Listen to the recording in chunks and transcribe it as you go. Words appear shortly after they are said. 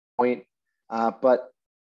point. But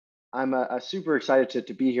I'm super excited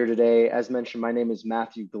to be here today. As mentioned, my name is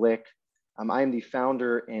Matthew Glick. I am the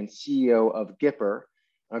founder and CEO of Gipper.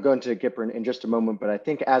 I'll go into Gipper in just a moment, but I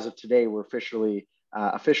think as of today, we're officially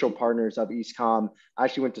official partners of EAST-COMM. I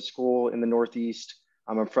actually went to school in the Northeast.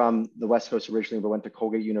 I'm from the West Coast originally, but went to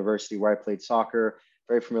Colgate University where I played soccer.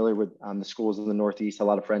 Very familiar with the schools in the Northeast, a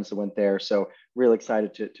lot of friends that went there. So really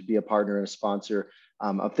excited to be a partner and a sponsor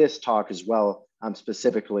of this talk as well,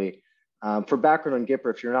 specifically. For background on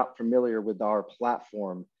Gipper, if you're not familiar with our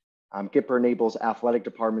platform, Gipper enables athletic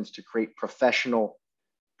departments to create professional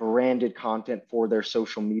branded content for their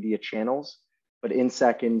social media channels, but in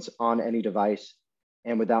seconds on any device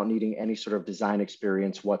and without needing any sort of design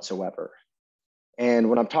experience whatsoever. And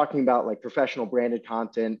when I'm talking about like professional branded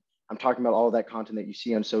content, I'm talking about all of that content that you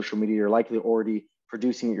see on social media. You're likely already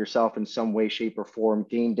producing it yourself in some way, shape, or form,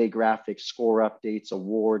 game day graphics, score updates,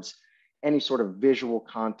 awards, any sort of visual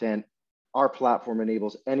content. Our platform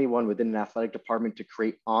enables anyone within an athletic department to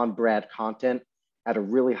create on-brand content at a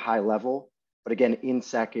really high level, but again, in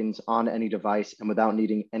seconds on any device and without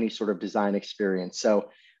needing any sort of design experience. So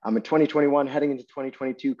in 2021, heading into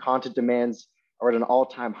 2022, content demands are at an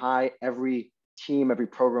all-time high. Every team, every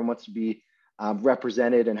program wants to be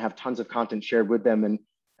represented and have tons of content shared with them. And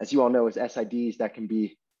as you all know, as SIDs, that can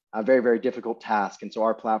be a very, very difficult task. And so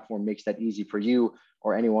our platform makes that easy for you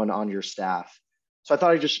or anyone on your staff. So I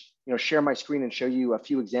thought I'd just share my screen and show you a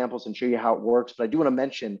few examples and show you how it works. But I do want to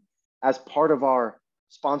mention, as part of our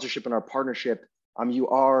sponsorship and our partnership, you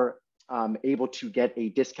are able to get a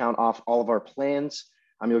discount off all of our plans.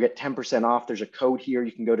 You'll get 10% off. There's a code here.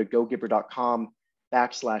 You can go to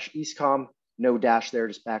gogipper.com/EAST-COMM, no dash there,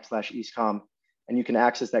 just /EAST-COMM. And you can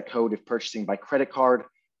access that code if purchasing by credit card,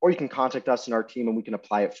 or you can contact us and our team and we can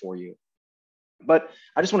apply it for you. But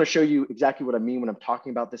I just want to show you exactly what I mean when I'm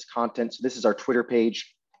talking about this content. So this is our Twitter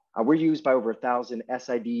page. We're used by over 1,000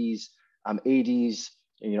 SIDs, ADs,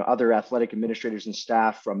 other athletic administrators and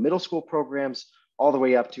staff from middle school programs all the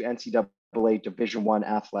way up to NCAA Division I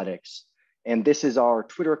athletics. And this is our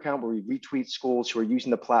Twitter account where we retweet schools who are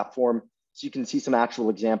using the platform. So you can see some actual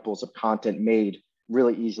examples of content made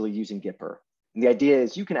really easily using Gipper. And the idea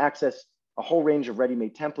is you can access a whole range of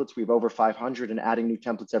ready-made templates. We have over 500 and adding new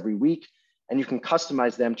templates every week. And you can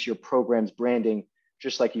customize them to your program's branding,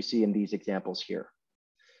 just like you see in these examples here.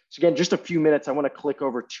 So again, just a few minutes, I want to click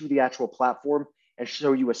over to the actual platform and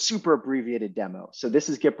show you a super abbreviated demo. So this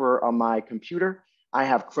is Gipper on my computer. I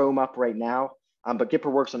have Chrome up right now, but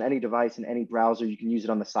Gipper works on any device and any browser. You can use it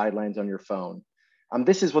on the sidelines on your phone.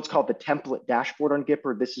 This is what's called the template dashboard on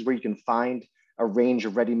Gipper. This is where you can find a range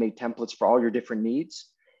of ready-made templates for all your different needs.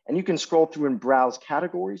 And you can scroll through and browse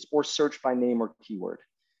categories or search by name or keyword.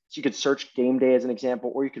 So you could search game day as an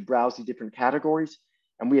example, or you could browse the different categories.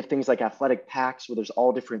 And we have things like athletic packs where there's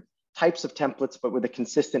all different types of templates, but with a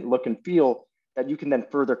consistent look and feel that you can then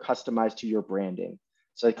further customize to your branding.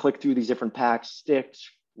 So I click through these different packs, sticks,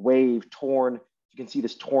 wave, torn. You can see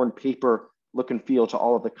this torn paper look and feel to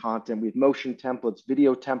all of the content. We have motion templates,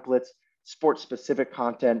 video templates, sports specific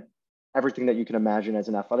content, everything that you can imagine as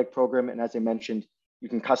an athletic program. And as I mentioned, you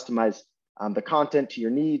can customize the content to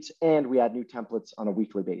your needs, and we add new templates on a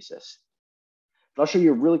weekly basis. But I'll show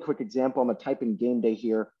you a really quick example. I'm gonna type in game day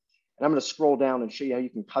here, and I'm gonna scroll down and show you how you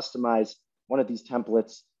can customize one of these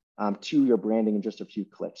templates to your branding in just a few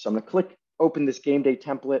clicks. So I'm gonna click open this game day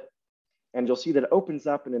template, and you'll see that it opens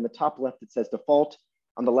up, and in the top left, it says default.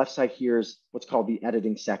 On the left side here is what's called the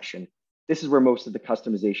editing section. This is where most of the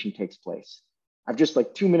customization takes place. I've just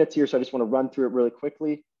like 2 minutes here, so I just wanna run through it really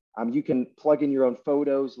quickly. You can plug in your own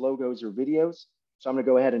photos, logos, or videos. So I'm gonna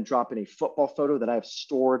go ahead and drop in a football photo that I have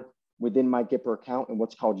stored within my Gipper account in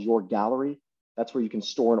what's called your gallery. That's where you can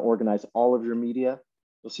store and organize all of your media.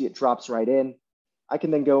 You'll see it drops right in. I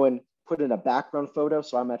can then go and put in a background photo.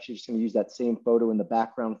 So I'm actually just gonna use that same photo in the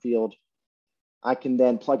background field. I can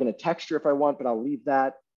then plug in a texture if I want, but I'll leave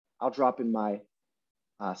that. I'll drop in my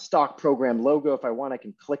stock program logo. If I want, I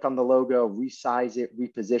can click on the logo, resize it,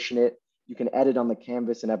 reposition it. You can edit on the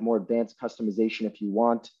canvas and have more advanced customization if you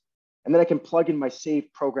want. And then I can plug in my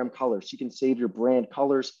saved program colors. You can save your brand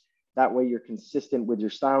colors. That way you're consistent with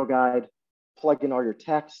your style guide. Plug in all your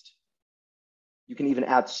text. You can even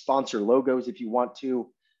add sponsor logos if you want to.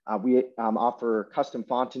 We offer custom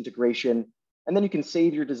font integration. And then you can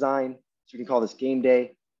save your design. So you can call this game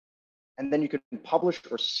day. And then you can publish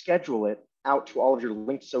or schedule it out to all of your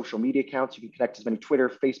linked social media accounts. You can connect as many Twitter,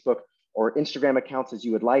 Facebook, or Instagram accounts as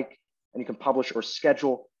you would like. And you can publish or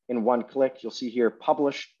schedule in one click. You'll see here,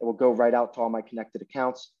 publish, it will go right out to all my connected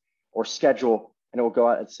accounts, or schedule, and it will go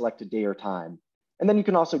out at a selected day or time. And then you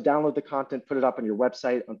can also download the content, put it up on your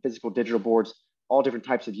website, on physical digital boards, all different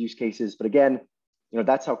types of use cases. But again,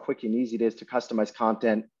 that's how quick and easy it is to customize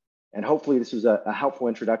content. And hopefully this was a helpful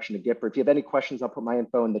introduction to Gipper. If you have any questions, I'll put my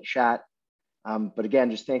info in the chat. But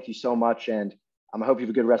again, just thank you so much. And I hope you have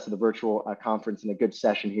a good rest of the virtual conference and a good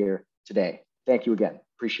session here today. Thank you again.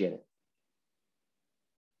 Appreciate it.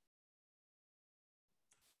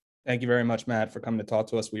 Thank you very much, Matt, for coming to talk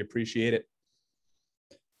to us. We appreciate it.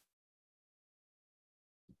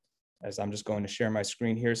 As I'm just going to share my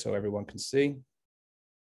screen here so everyone can see.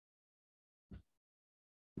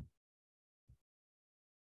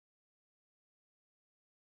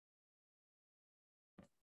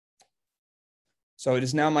 So it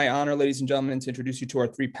is now my honor, ladies and gentlemen, to introduce you to our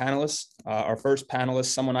three panelists. Our first panelist,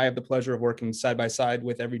 someone I have the pleasure of working side by side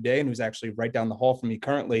with every day and who's actually right down the hall from me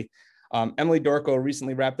currently. Emily Dorko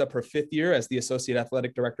recently wrapped up her 5th year as the Associate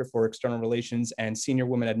Athletic Director for External Relations and Senior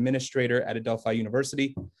Women Administrator at Adelphi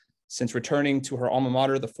University. Since returning to her alma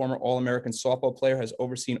mater, the former All-American softball player has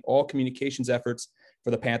overseen all communications efforts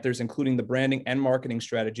for the Panthers, including the branding and marketing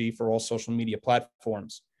strategy for all social media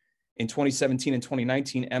platforms. In 2017 and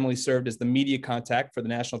 2019, Emily served as the media contact for the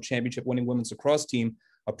national championship winning women's lacrosse team,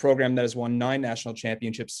 a program that has won 9 national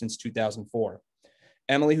championships since 2004.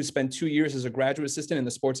 Emily, who spent 2 years as a graduate assistant in the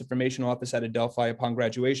sports information office at Adelphi upon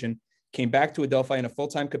graduation, came back to Adelphi in a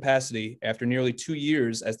full-time capacity after nearly 2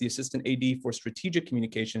 years as the assistant AD for strategic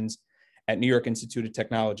communications at New York Institute of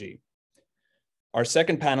Technology. Our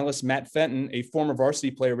second panelist, Matt Fenton, a former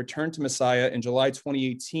varsity player, returned to Messiah in July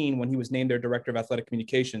 2018 when he was named their Director of Athletic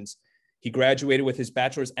Communications. He graduated with his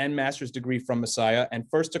bachelor's and master's degree from Messiah and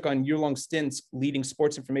first took on year-long stints leading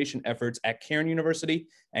sports information efforts at Cairn University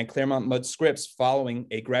and Claremont Mudd Scripps following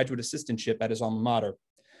a graduate assistantship at his alma mater.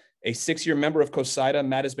 A 6-year member of COSIDA,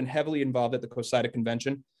 Matt has been heavily involved at the COSIDA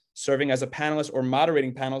convention, serving as a panelist or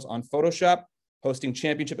moderating panels on Photoshop, hosting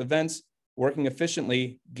championship events, working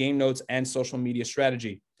efficiently, game notes, and social media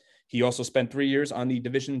strategy. He also spent 3 years on the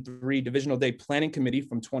Division III Divisional Day Planning Committee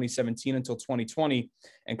from 2017 until 2020,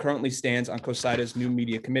 and currently stands on COSIDA's new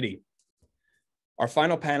media committee. Our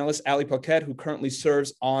final panelist, Ali Paquette, who currently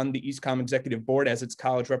serves on the EAST-COMM Executive Board as its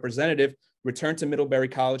college representative, returned to Middlebury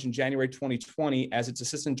College in January 2020 as its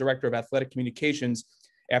Assistant Director of Athletic Communications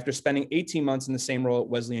after spending 18 months in the same role at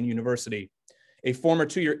Wesleyan University. A former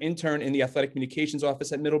 2-year intern in the Athletic Communications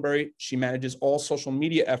Office at Middlebury, she manages all social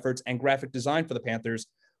media efforts and graphic design for the Panthers,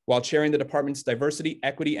 while chairing the department's Diversity,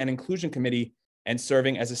 Equity, and Inclusion Committee and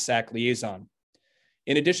serving as a SAC liaison.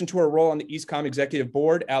 In addition to her role on the EAST-COMM Executive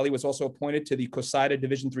Board, Ali was also appointed to the COSIDA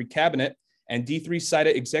Division III Cabinet and D3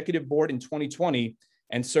 SIDA Executive Board in 2020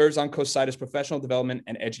 and serves on COSIDA's Professional Development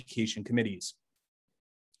and Education Committees.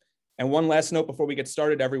 And one last note before we get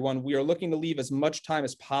started, everyone, we are looking to leave as much time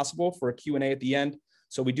as possible for a Q&A at the end.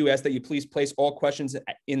 So we do ask that you please place all questions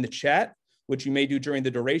in the chat, which you may do during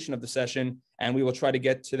the duration of the session, and we will try to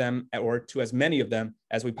get to them or to as many of them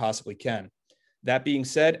as we possibly can. That being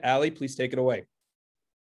said, Ali, please take it away.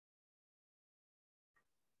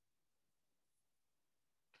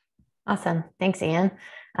 Awesome. Thanks, Ian.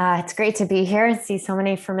 It's great to be here and see so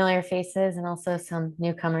many familiar faces and also some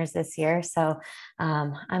newcomers this year. So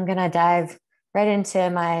I'm going to dive right into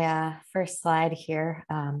my first slide here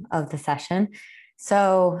of the session.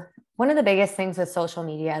 So one of the biggest things with social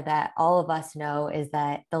media that all of us know is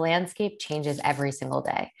that the landscape changes every single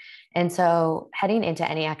day. And so heading into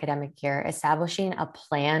any academic year, establishing a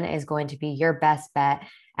plan is going to be your best bet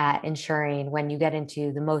at ensuring when you get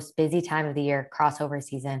into the most busy time of the year, crossover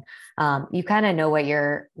season, you kind of know what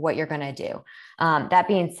you're going to do. That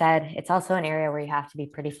being said, it's also an area where you have to be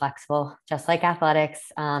pretty flexible, just like athletics.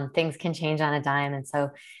 Things can change on a dime. And so,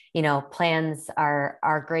 plans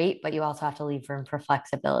are great, but you also have to leave room for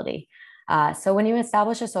flexibility. So when you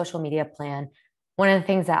establish a social media plan, one of the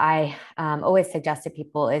things that I always suggest to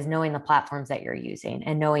people is knowing the platforms that you're using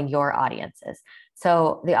and knowing your audiences.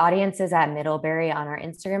 So the audiences at Middlebury on our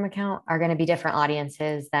Instagram account are going to be different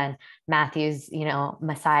audiences than Matthew's,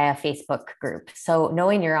 Messiah Facebook group. So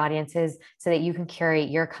knowing your audiences so that you can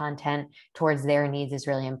curate your content towards their needs is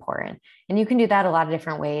really important. And you can do that a lot of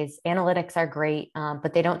different ways. Analytics are great,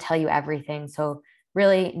 but they don't tell you everything. So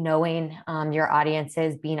really knowing your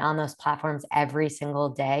audiences, being on those platforms every single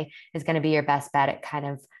day is going to be your best bet at kind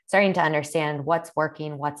of starting to understand what's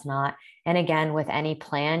working, what's not. And again, with any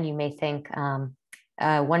plan, you may think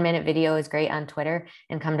a 1-minute video is great on Twitter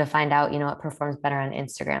and come to find out, it performs better on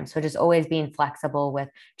Instagram. So just always being flexible with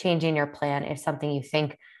changing your plan if something you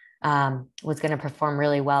think was going to perform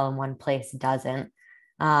really well in one place doesn't.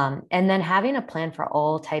 And then having a plan for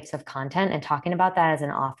all types of content and talking about that as an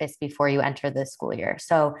office before you enter the school year.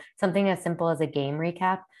 So something as simple as a game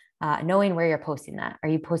recap. knowing where you're posting that. Are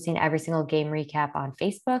you posting every single game recap on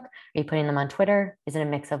Facebook? Are you putting them on Twitter? Is it a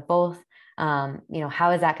mix of both?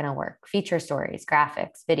 How is that going to work? Feature stories,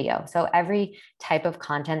 graphics, video. So every type of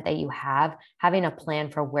content that you have, having a plan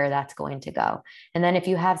for where that's going to go. And then if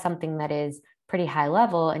you have something that is pretty high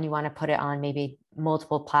level and you want to put it on maybe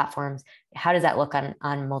multiple platforms, how does that look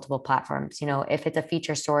on multiple platforms? If it's a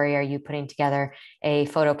feature story, are you putting together a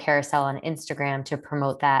photo carousel on Instagram to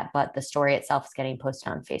promote that, but the story itself is getting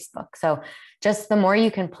posted on Facebook? So just the more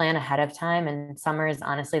you can plan ahead of time, and summer is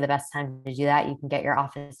honestly the best time to do that. You can get your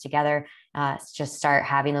office together, just start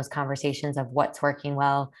having those conversations of what's working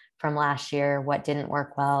well from last year, what didn't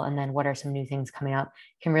work well, and then what are some new things coming up,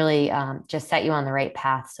 can really just set you on the right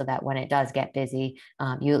path so that when it does get busy,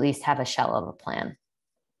 you at least have a shell of a plan.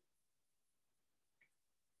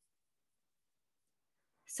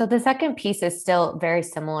 So the second piece is still very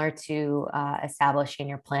similar to establishing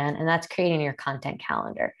your plan, and that's creating your content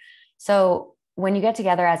calendar. So when you get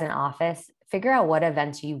together as an office, figure out what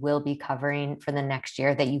events you will be covering for the next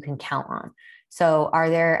year that you can count on. So are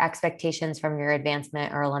there expectations from your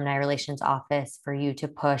advancement or alumni relations office for you to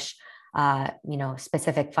push,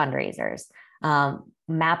 specific fundraisers?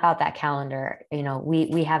 Map out that calendar.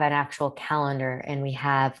 We have an actual calendar, and we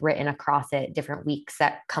have written across it different weeks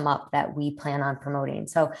that come up that we plan on promoting.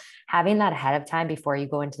 So having that ahead of time before you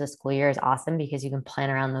go into the school year is awesome, because you can plan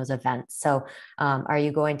around those events. So are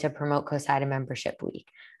you going to promote COSIDA Membership Week?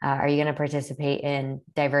 Are you going to participate in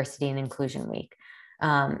Diversity and Inclusion Week?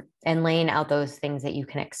 And laying out those things that you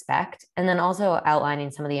can expect. And then also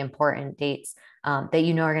outlining some of the important dates that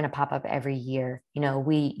are going to pop up every year.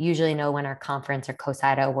 We usually know when our conference or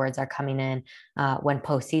COSIDA awards are coming in, when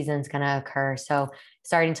postseason is going to occur. So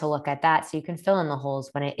starting to look at that so you can fill in the holes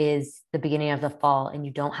when it is the beginning of the fall and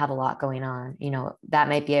you don't have a lot going on. That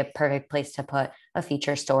might be a perfect place to put a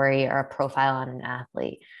feature story or a profile on an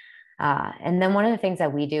athlete. And then one of the things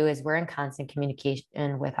that we do is we're in constant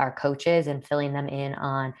communication with our coaches and filling them in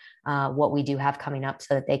on what we do have coming up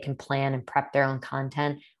so that they can plan and prep their own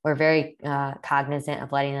content. We're very cognizant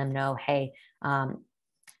of letting them know, hey,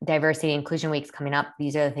 Diversity and Inclusion Week's coming up.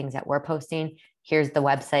 These are the things that we're posting. Here's the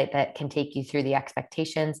website that can take you through the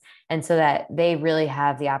expectations. And so that they really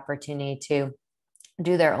have the opportunity to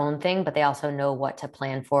do their own thing, but they also know what to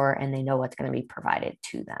plan for and they know what's going to be provided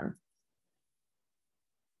to them.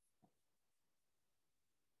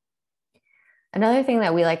 Another thing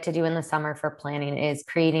that we like to do in the summer for planning is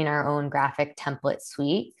creating our own graphic template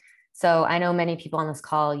suite. So I know many people on this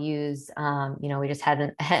call use, we just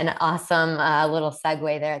had an awesome little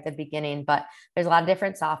segue there at the beginning, but there's a lot of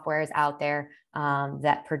different softwares out there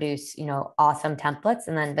that produce, awesome templates.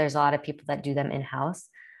 And then there's a lot of people that do them in-house.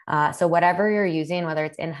 So whatever you're using, whether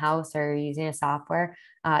it's in-house or you're using a software,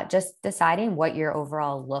 just deciding what your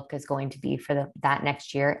overall look is going to be for that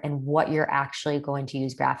next year and what you're actually going to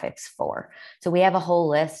use graphics for. So we have a whole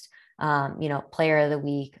list, player of the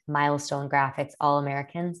week, milestone graphics,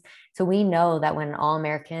 All-Americans. So we know that when an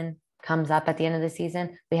All-American comes up at the end of the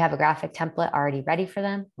season, we have a graphic template already ready for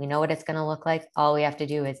them. We know what it's going to look like. All we have to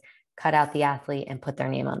do is cut out the athlete and put their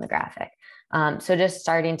name on the graphic. So just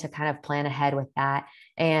starting to kind of plan ahead with that.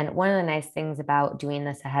 And one of the nice things about doing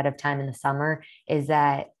this ahead of time in the summer is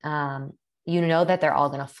that that they're all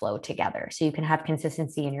going to flow together. So you can have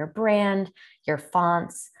consistency in your brand, your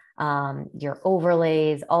fonts, your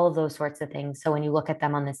overlays, all of those sorts of things. So when you look at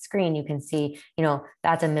them on the screen, you can see,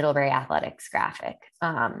 that's a Middlebury Athletics graphic.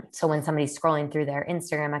 So when somebody's scrolling through their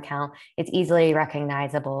Instagram account, it's easily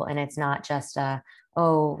recognizable. And it's not just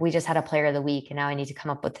we just had a player of the week and now I need to come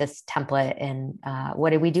up with this template. And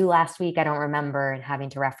what did we do last week? I don't remember, and having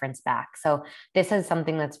to reference back. So this is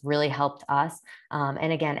something that's really helped us.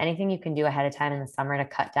 And again, anything you can do ahead of time in the summer to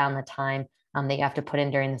cut down the time that you have to put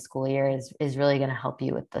in during the school year is really going to help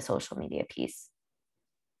you with the social media piece.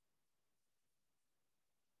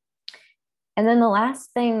 And then the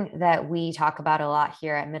last thing that we talk about a lot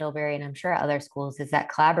here at Middlebury, and I'm sure at other schools, is that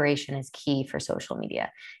collaboration is key for social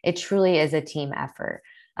media. It truly is a team effort.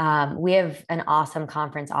 We have an awesome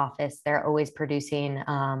conference office. They're always producing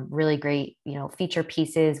really great, feature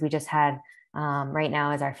pieces. We just had right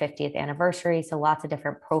now is our 50th anniversary. So lots of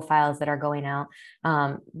different profiles that are going out.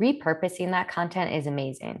 Repurposing that content is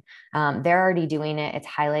amazing. They're already doing it. It's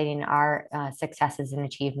highlighting our successes and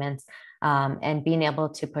achievements. And being able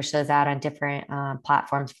to push those out on different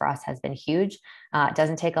platforms for us has been huge. It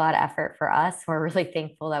doesn't take a lot of effort for us. We're really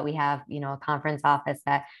thankful that we have, a conference office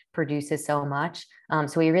that produces so much.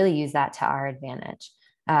 So we really use that to our advantage.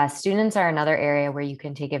 Students are another area where you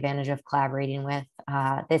can take advantage of collaborating with.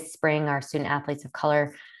 This spring, our Student Athletes of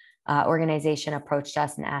Color organization approached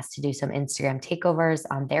us and asked to do some Instagram takeovers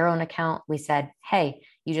on their own account. We said, hey,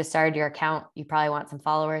 you just started your account. You probably want some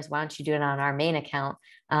followers. Why don't you do it on our main account?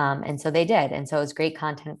 And so they did. And so it was great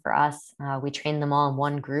content for us. We trained them all in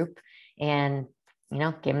one group and,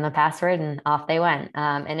 gave them the password and off they went.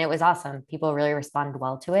 And it was awesome. People really responded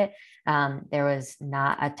well to it. There was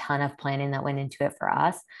not a ton of planning that went into it for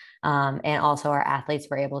us. And also our athletes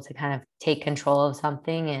were able to kind of take control of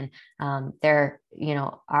something, and they're,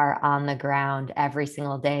 are on the ground every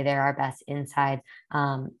single day. They're our best insight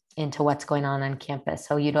into what's going on campus.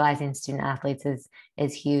 So utilizing student athletes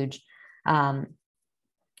is huge.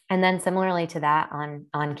 And then similarly to that on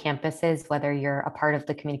campuses, whether you're a part of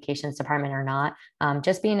the communications department or not,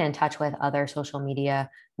 just being in touch with other social media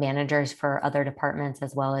managers for other departments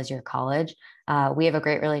as well as your college. We have a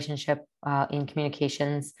great relationship in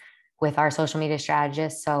communications with our social media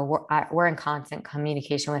strategist. So we're in constant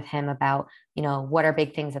communication with him about, what are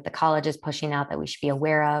big things that the college is pushing out that we should be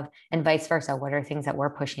aware of, and vice versa. What are things that we're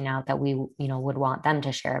pushing out that we, would want them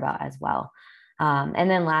to share about as well. And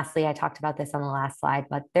then lastly, I talked about this on the last slide,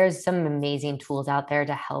 but there's some amazing tools out there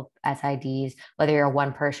to help SIDs, whether you're a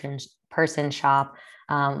one-person shop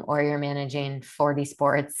or you're managing 40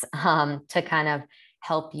 sports, to kind of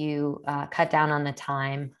help you cut down on the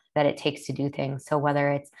time that it takes to do things. So whether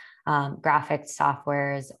it's graphics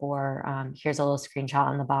softwares or here's a little screenshot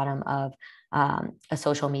on the bottom of a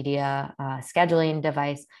social media scheduling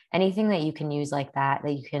device, anything that you can use like that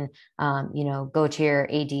you can, go to your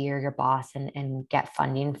AD or your boss and get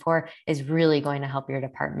funding for is really going to help your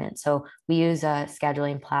department. So we use a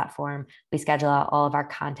scheduling platform. We schedule out all of our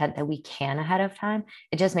content that we can ahead of time.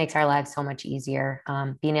 It just makes our lives so much easier.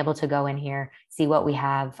 Being able to go in here, see what we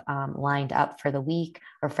have lined up for the week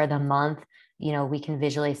or for the month. We can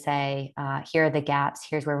visually say, here are the gaps,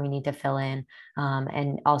 here's where we need to fill in,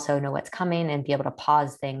 and also know what's coming and be able to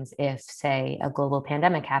pause things if, say, a global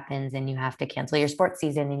pandemic happens and you have to cancel your sports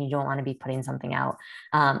season and you don't want to be putting something out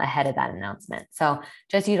ahead of that announcement. So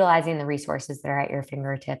just utilizing the resources that are at your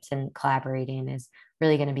fingertips and collaborating is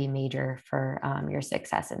really going to be major for your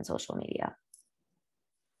success in social media.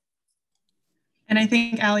 And I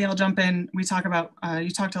think, Allie, I'll jump in. We talk about, you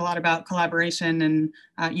talked a lot about collaboration and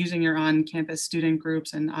using your on-campus student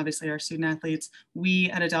groups and obviously our student athletes. We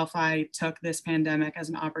at Adelphi took this pandemic as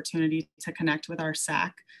an opportunity to connect with our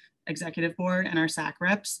SAC executive board and our SAC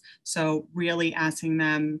reps. So really asking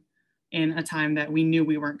them in a time that we knew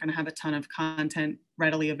we weren't gonna have a ton of content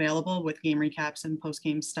readily available with game recaps and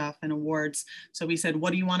post-game stuff and awards. So we said,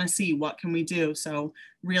 what do you wanna see? What can we do? So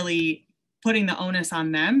really putting the onus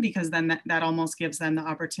on them, because then that almost gives them the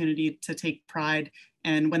opportunity to take pride.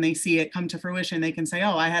 And when they see it come to fruition, they can say,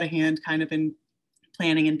 oh, I had a hand kind of in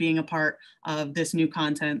planning and being a part of this new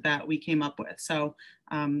content that we came up with. So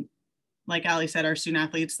like Allie said, our student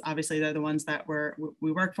athletes, obviously they're the ones that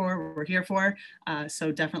we work for, we're here for.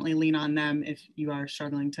 So definitely lean on them if you are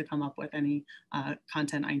struggling to come up with any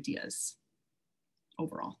content ideas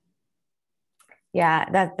overall.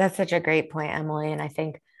 Yeah, that's such a great point, Emily. And I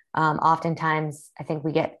think oftentimes, I think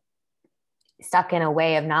we get stuck in a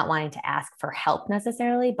way of not wanting to ask for help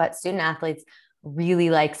necessarily, but student athletes really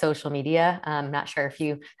like social media. I'm not sure if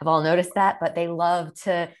you have all noticed that, but they love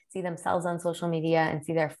to see themselves on social media and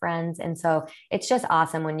see their friends. And so it's just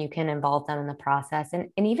awesome when you can involve them in the process. And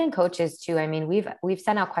even coaches too. I mean, we've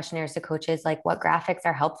sent out questionnaires to coaches, like what graphics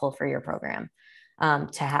are helpful for your program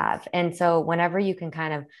to have. And so whenever you can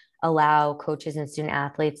kind of allow coaches and student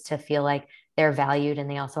athletes to feel like they're valued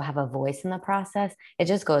and they also have a voice in the process, it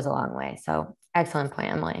just goes a long way. So excellent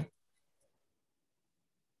point, Emily.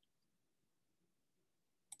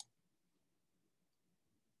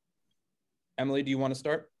 Emily, do you want to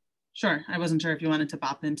start? Sure. I wasn't sure if you wanted to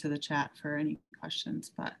pop into the chat for any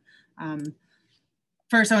questions, but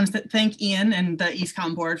first I want to thank Ian and the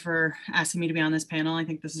EAST-COMM board for asking me to be on this panel. I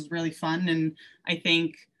think this is really fun. And I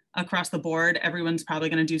think across the board, everyone's probably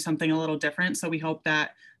going to do something a little different. So we hope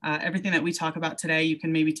that everything that we talk about today, you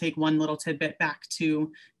can maybe take one little tidbit back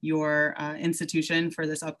to your institution for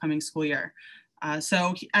this upcoming school year.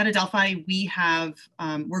 So at Adelphi, we have,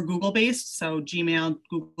 we're Google based, so Gmail,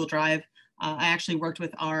 Google Drive. I actually worked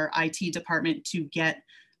with our IT department to get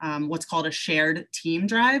what's called a shared team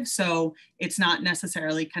drive. So it's not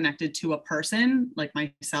necessarily connected to a person like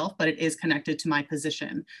myself, but it is connected to my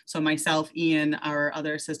position. So myself, Ian, our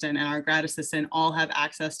other assistant, and our grad assistant all have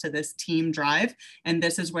access to this team drive. And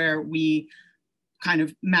this is where we kind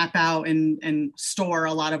of map out and store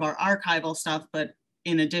a lot of our archival stuff. But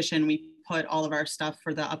in addition, we put all of our stuff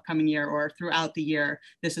for the upcoming year or throughout the year.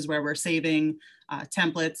 This is where we're saving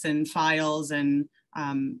templates and files and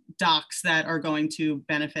docs that are going to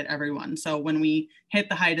benefit everyone. So when we hit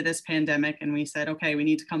the height of this pandemic and we said, okay, we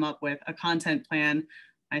need to come up with a content plan,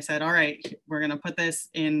 I said, all right, we're going to put this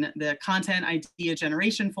in the content idea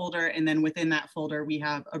generation folder. And then within that folder, we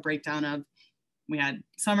have a breakdown of, we had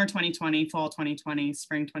summer 2020, fall 2020,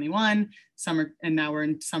 spring 21, summer, and now we're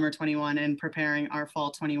in summer 21 and preparing our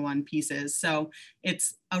fall 21 pieces. So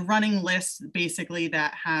it's a running list basically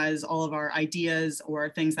that has all of our ideas or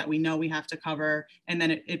things that we know we have to cover. And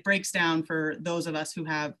then it breaks down for those of us who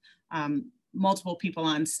have multiple people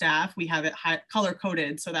on staff. We have it color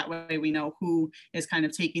coded so that way we know who is kind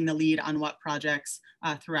of taking the lead on what projects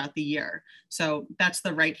throughout the year. So that's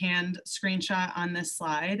the right hand screenshot on this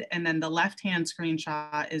slide. And then the left hand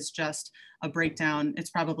screenshot is just a breakdown. It's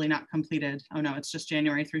probably not completed. Oh no, it's just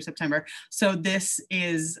January through September. So this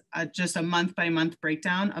is just a month by month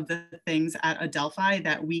breakdown of the things at Adelphi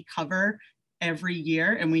that we cover every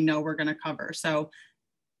year and we know we're going to cover. So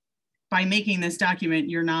by making this document,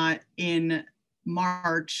 you're not in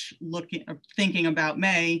March thinking about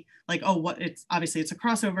May, like, oh, what it's obviously it's a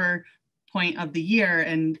crossover point of the year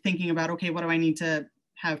and thinking about, okay, what do I need to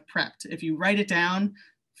have prepped? If you write it down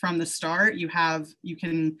from the start, you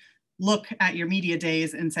can look at your media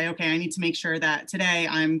days and say, okay, I need to make sure that today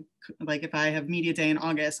I'm like, if I have media day in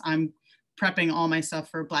August, I'm prepping all my stuff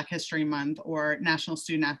for Black History Month or National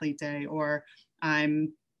Student Athlete Day, or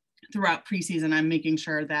I'm throughout preseason, I'm making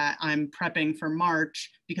sure that I'm prepping for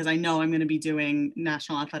March because I know I'm going to be doing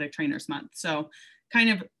National Athletic Trainers Month. So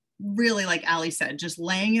kind of really, like Ali said, just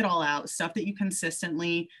laying it all out, stuff that you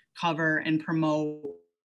consistently cover and promote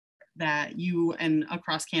that you and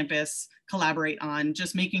across campus collaborate on,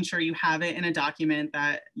 just making sure you have it in a document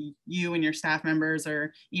that you and your staff members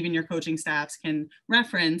or even your coaching staffs can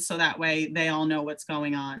reference so that way they all know what's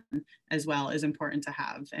going on as well is important to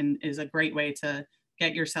have and is a great way to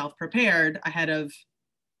get yourself prepared ahead of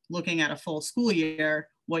looking at a full school year,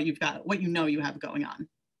 what you've got, what you know you have going on.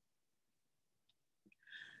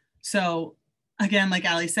 So again, like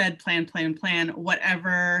Ali said, plan,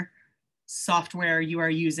 whatever software you are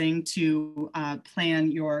using to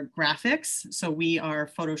plan your graphics. So we are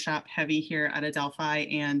Photoshop heavy here at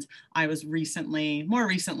Adelphi, and I was more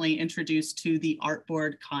recently introduced to the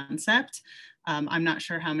artboard concept. I'm not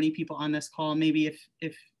sure how many people on this call, maybe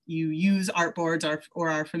if you use artboards or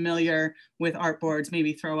are familiar with artboards,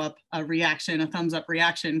 maybe throw up a reaction, a thumbs up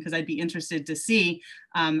reaction, because I'd be interested to see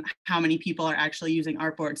how many people are actually using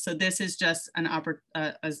artboards. So this is just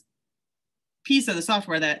a piece of the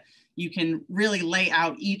software that you can really lay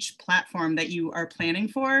out each platform that you are planning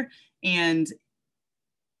for, and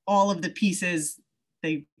all of the pieces,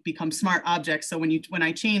 they become smart objects. So when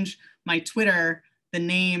I change my Twitter, the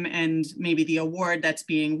name and maybe the award that's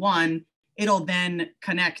being won, it'll then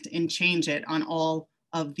connect and change it on all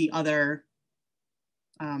of the other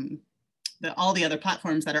all the other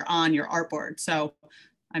platforms that are on your artboard. So,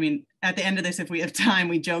 I mean, at the end of this, if we have time,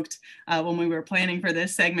 we joked when we were planning for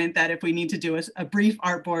this segment that if we need to do a brief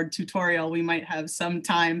artboard tutorial, we might have some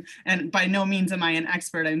time. And by no means am I an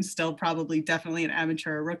expert. I'm still probably definitely an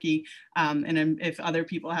amateur or rookie. And if other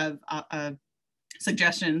people have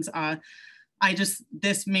suggestions,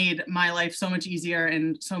 this made my life so much easier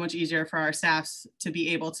and so much easier for our staffs to be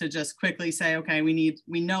able to just quickly say, okay, we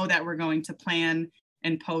know that we're going to plan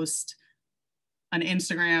and post an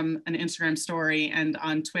Instagram story and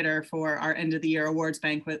on Twitter for our end of the year awards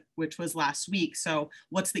banquet, which was last week. So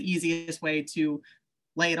what's the easiest way to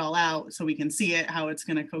lay it all out so we can see it, how it's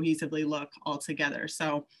going to cohesively look all together.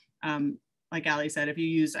 So like Ali said, if you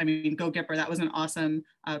use, Go Gipper, that was an awesome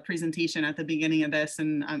presentation at the beginning of this.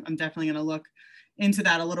 And I'm definitely going to look into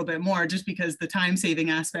that a little bit more just because the time saving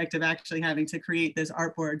aspect of actually having to create this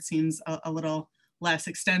artboard seems a little less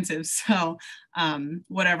extensive. So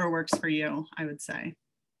whatever works for you, I would say.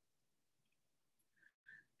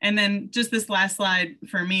 And then just this last slide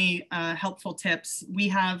for me, helpful tips. We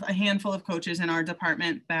have a handful of coaches in our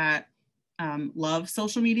department that love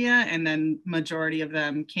social media, and then majority of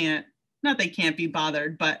them they can't be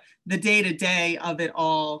bothered, but the day-to-day of it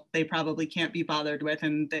all, they probably can't be bothered with,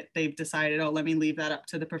 and they've decided, oh, let me leave that up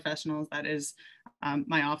to the professionals, that is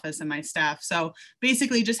my office and my staff. So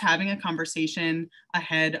basically just having a conversation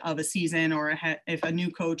ahead of a season or if a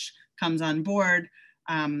new coach comes on board,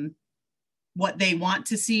 what they want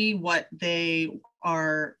to see, what they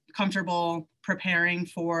are comfortable preparing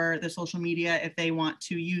for the social media, if they want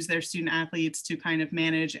to use their student athletes to kind of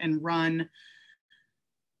manage and run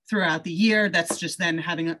throughout the year. That's just then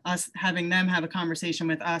having them have a conversation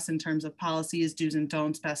with us in terms of policies, do's and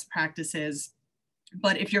don'ts, best practices.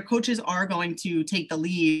 But if your coaches are going to take the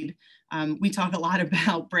lead, we talk a lot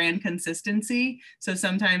about brand consistency. So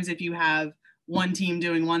sometimes if you have one team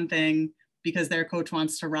doing one thing because their coach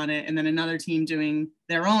wants to run it, and then another team doing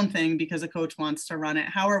their own thing because a coach wants to run it,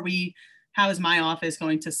 how are we how is my office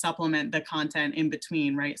going to supplement the content in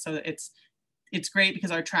between, right? So it's great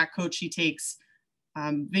because our track coach, she takes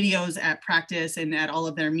videos at practice and at all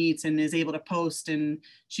of their meets and is able to post, and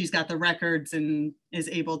she's got the records and is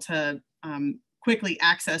able to quickly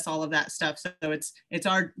access all of that stuff. So it's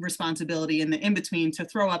our responsibility in the in-between to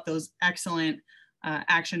throw up those excellent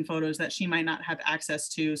action photos that she might not have access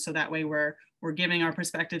to. So that way we're giving our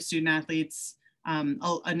prospective student athletes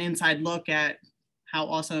an inside look at how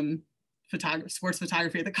awesome sports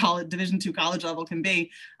photography at the Division II college level can be.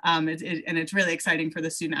 And it's really exciting for the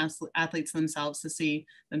student athletes themselves to see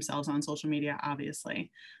themselves on social media,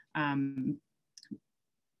 obviously.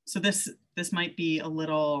 So this might be a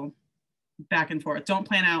little back and forth. Don't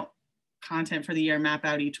plan out content for the year, map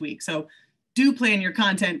out each week. So do plan your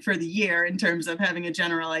content for the year in terms of having a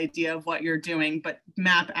general idea of what you're doing, but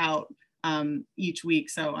map out each week.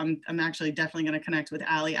 So I'm actually definitely going to connect with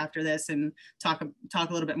Allie after this and talk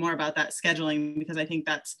a little bit more about that scheduling, because I think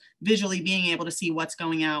that's visually being able to see what's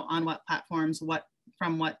going out on what platforms,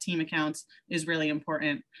 from what team accounts is really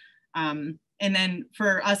important. And then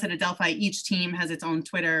for us at Adelphi, each team has its own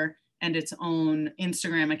Twitter and its own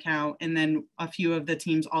Instagram account. And then a few of the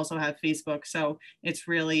teams also have Facebook. So it's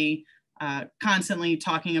really constantly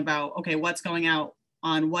talking about, okay, what's going out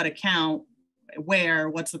on what account, where,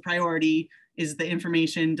 what's the priority, is the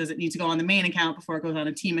information, does it need to go on the main account before it goes on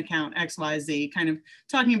a team account, X, Y, Z, kind of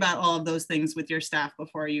talking about all of those things with your staff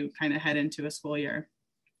before you kind of head into a school year.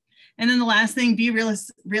 And then the last thing, be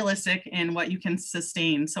realistic in what you can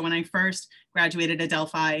sustain. So when I first graduated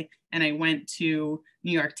Adelphi and I went to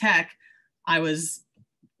New York Tech, I was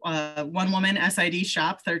one woman SID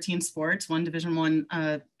shop, 13 sports, one Division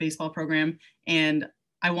I baseball program, and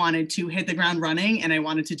I wanted to hit the ground running and I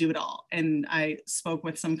wanted to do it all. And I spoke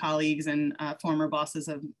with some colleagues and former bosses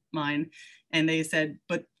of mine, and they said,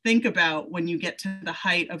 but think about when you get to the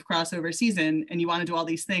height of crossover season and you want to do all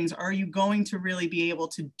these things, are you going to really be able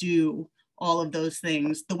to do all of those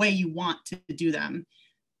things the way you want to do them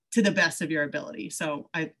to the best of your ability? So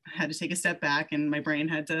I had to take a step back and my brain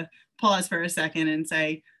had to pause for a second and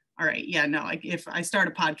say, all right, yeah, no, if I start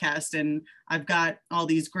a podcast and I've got all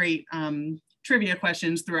these great trivia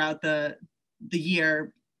questions throughout the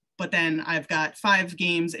year, but then I've got 5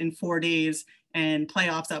 games in 4 days and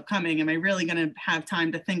playoffs upcoming, am I really going to have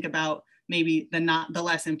time to think about maybe the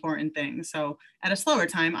less important things? So at a slower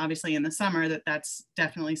time, obviously in the summer, that's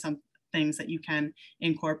definitely some things that you can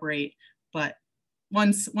incorporate. But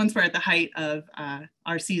once we're at the height of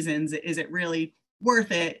our seasons, is it really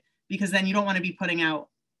worth it? Because then you don't want to be putting out,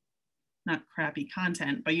 not crappy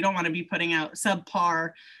content, but you don't want to be putting out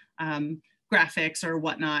subpar graphics or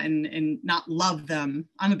whatnot and not love them.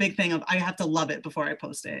 I'm a big thing of, I have to love it before I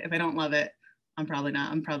post it. If I don't love it, I'm probably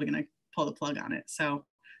going to pull the plug on it. So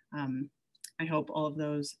I hope all of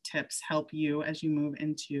those tips help you as you move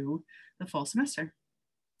into the fall semester.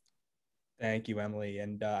 Thank you, Emily.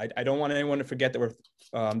 And I don't want anyone to forget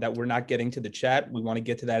that we're not getting to the chat. We want to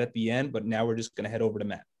get to that at the end, but now we're just going to head over to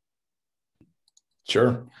Matt.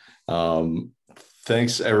 Sure.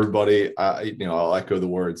 Thanks, everybody. I'll echo the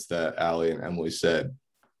words that Allie and Emily said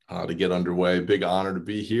to get underway. Big honor to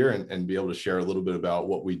be here and be able to share a little bit about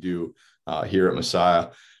what we do here at Messiah.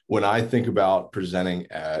 When I think about presenting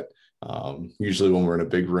at, usually when we're in a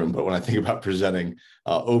big room, but when I think about presenting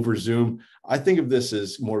over Zoom, I think of this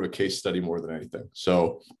as more of a case study more than anything.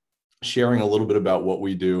 So sharing a little bit about what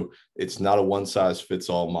we do, it's not a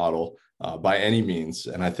one-size-fits-all model. By any means.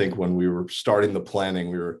 And I think when we were starting the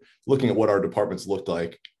planning, we were looking at what our departments looked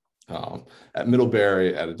like at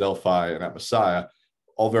Middlebury, at Adelphi, and at Messiah,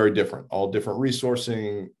 all very different, all different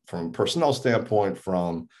resourcing from a personnel standpoint,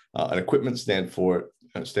 from an equipment standpoint,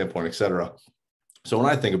 et cetera. So when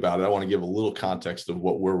I think about it, I want to give a little context of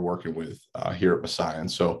what we're working with here at Messiah.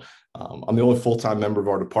 And so I'm the only full-time member of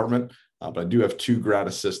our department, but I do have 2 grad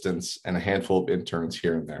assistants and a handful of interns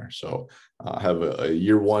here and there. So I have a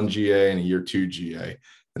year 1 GA and a year 2 GA,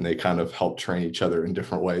 and they kind of help train each other in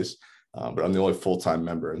different ways. But I'm the only full-time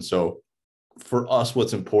member. And so for us,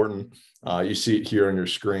 what's important, you see it here on your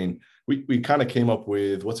screen, we kind of came up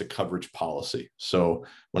with what's a coverage policy. So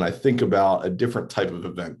when I think about a different type of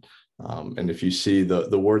event, and if you see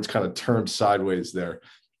the words kind of turned sideways there,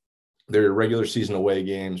 they're your regular season away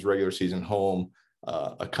games, regular season home,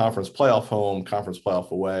 a conference playoff home, conference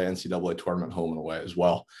playoff away, NCAA tournament home and away as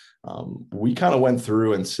well. We kind of went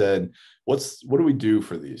through and said, what do we do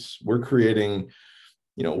for these? We're creating,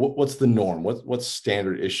 what's the norm? What's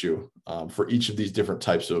standard issue for each of these different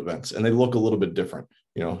types of events? And they look a little bit different.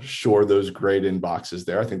 Sure, those grade in boxes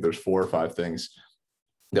there. I think there's 4 or 5 things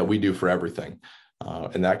that we do for everything.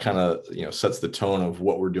 And that kind of, sets the tone of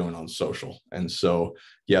what we're doing on social. And so,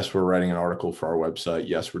 yes, we're writing an article for our website.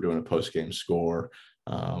 Yes, we're doing a post-game score,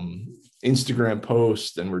 Instagram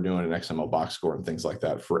post, and we're doing an XML box score and things like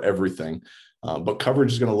that for everything. But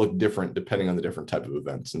coverage is going to look different depending on the different type of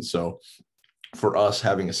events. And so for us,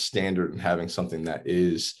 having a standard and having something that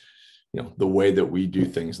is, the way that we do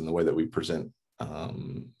things and the way that we present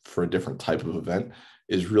for a different type of event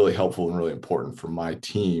is really helpful and really important for my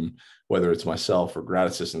team, whether it's myself or grad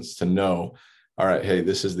assistants, to know, all right, hey,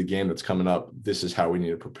 this is the game that's coming up. This is how we need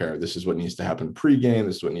to prepare. This is what needs to happen pre-game.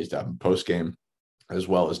 This is what needs to happen post-game, as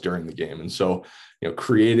well as during the game. And so,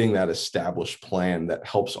 creating that established plan that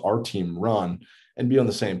helps our team run and be on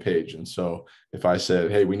the same page. And so if I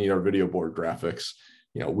said, hey, we need our video board graphics,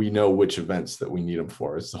 we know which events that we need them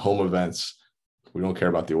for. It's the home events. We don't care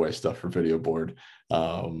about the away stuff for video board.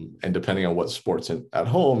 And depending on what sports at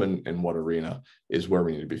home and what arena is where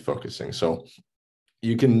we need to be focusing. So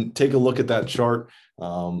you can take a look at that chart.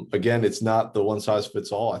 Again, it's not the one size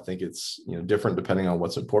fits all. I think it's different depending on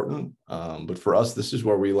what's important. But for us, this is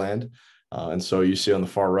where we land. And so you see on the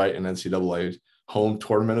far right, an NCAA home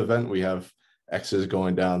tournament event, we have X's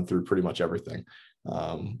going down through pretty much everything,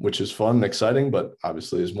 which is fun and exciting, but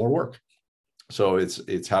obviously is more work. So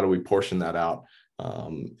it's how do we portion that out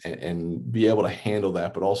and be able to handle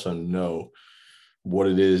that, but also know what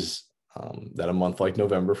it is that a month like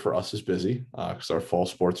November for us is busy because our fall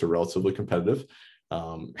sports are relatively competitive.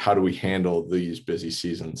 How do we handle these busy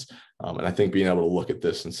seasons? And I think being able to look at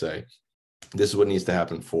this and say, this is what needs to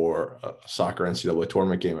happen for a soccer NCAA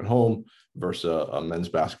tournament game at home versus a men's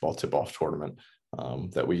basketball tip-off tournament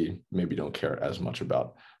that we maybe don't care as much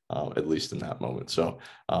about, at least in that moment. So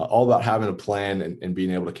all about having a plan and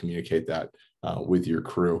being able to communicate that with your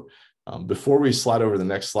crew. Before we slide over to the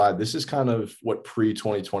next slide, this is kind of what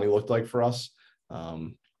pre-2020 looked like for us.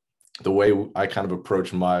 The way I kind of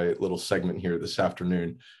approached my little segment here this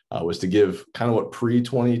afternoon was to give kind of what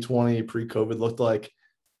pre-2020, pre-COVID looked like,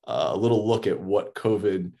 a little look at what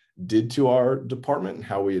COVID did to our department and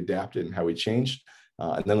how we adapted and how we changed.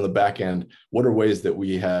 And then on the back end, what are ways that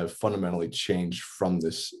we have fundamentally changed from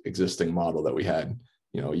this existing model that we had,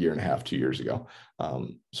 a year and a half, 2 years ago.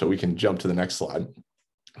 So we can jump to the next slide.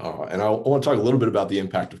 And I want to talk a little bit about the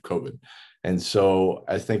impact of COVID. And so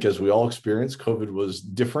I think as we all experienced, COVID was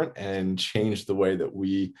different and changed the way that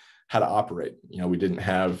we had to operate. We didn't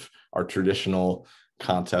have our traditional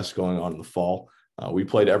contests going on in the fall. We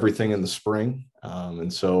played everything in the spring.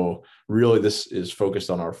 And so really this is focused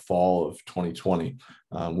on our fall of 2020.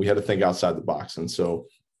 We had to think outside the box. And so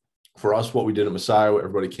for us, what we did at Messiah,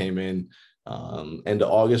 everybody came in end of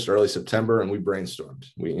August, early September, and we brainstormed.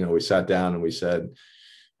 We sat down and we said,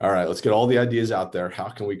 all right, let's get all the ideas out there. How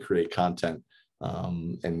can we create content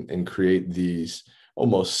and create these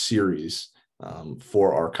almost series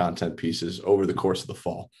for our content pieces over the course of the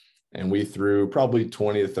fall? And we threw probably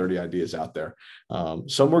 20 to 30 ideas out there.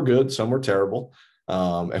 Some were good, some were terrible.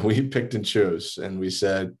 And we picked and chose. And we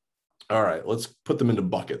said, all right, let's put them into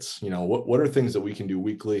buckets. What are things that we can do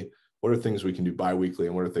weekly? What are things we can do biweekly?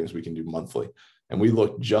 And what are things we can do monthly? And we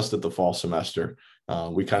looked just at the fall semester.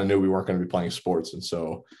 We kind of knew we weren't going to be playing sports. And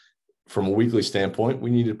so from a weekly standpoint,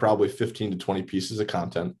 we needed probably 15 to 20 pieces of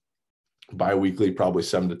content. Bi-weekly, probably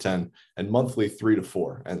 7 to 10, and monthly 3 to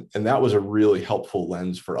 4. And that was a really helpful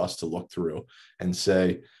lens for us to look through and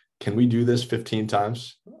say, can we do this 15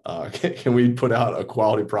 times? Can we put out a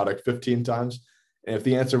quality product 15 times? And if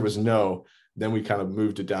the answer was no, then we kind of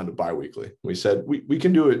moved it down to bi-weekly. We said, we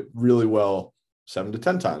can do it really well 7 to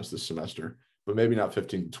 10 times this semester, but maybe not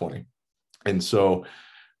 15 to 20. And so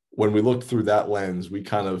when we looked through that lens, we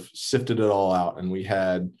kind of sifted it all out, and we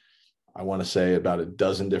had, I want to say, about a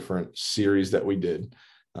dozen different series that we did.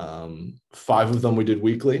 5 of them we did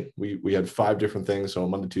weekly. We had 5 different things. So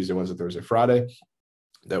Monday, Tuesday, Wednesday, Thursday, Friday,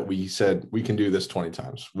 that we said, we can do this 20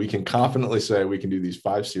 times. We can confidently say we can do these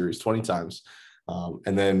 5 series 20 times.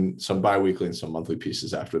 And then some bi-weekly and some monthly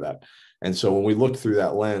pieces after that. And so when we looked through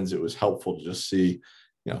that lens, it was helpful to just see,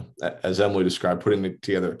 as Emily described, putting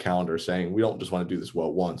together a calendar saying, we don't just want to do this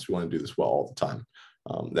well once, we want to do this well all the time.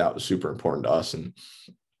 That was super important to us. And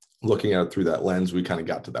looking at it through that lens, we kind of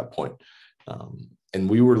got to that point. And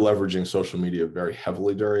we were leveraging social media very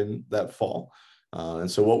heavily during that fall.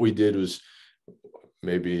 And so what we did was,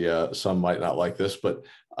 maybe some might not like this, but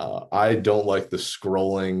I don't like the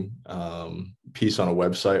scrolling piece on a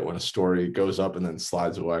website when a story goes up and then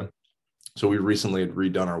slides away. So we recently had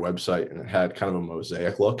redone our website, and it had kind of a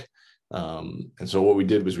mosaic look. And so what we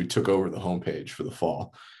did was we took over the homepage for the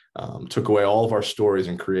fall. Took away all of our stories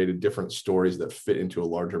and created different stories that fit into a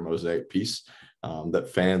larger mosaic piece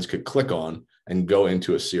that fans could click on and go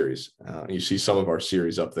into a series. You see some of our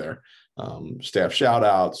series up there, staff shout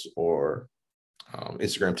outs or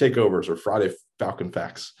Instagram takeovers or Friday Falcon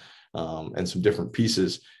Facts, and some different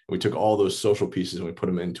pieces. And we took all those social pieces and we put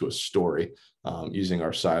them into a story using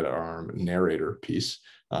our sidearm narrator piece,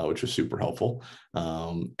 which was super helpful.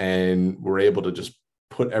 And we're able to just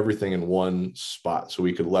put everything in one spot so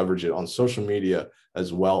we could leverage it on social media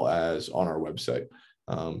as well as on our website.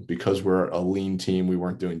 Because we're a lean team, we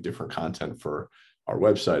weren't doing different content for our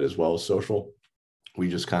website as well as social. We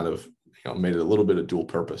just kind of made it a little bit of dual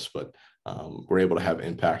purpose, but we're able to have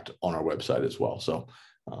impact on our website as well. So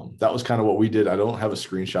that was kind of what we did. I don't have a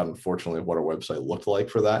screenshot, unfortunately, of what our website looked like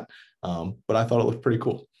for that, but I thought it looked pretty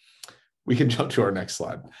cool. We can jump to our next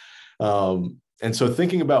slide. And so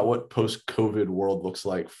thinking about what post-COVID world looks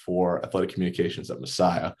like for athletic communications at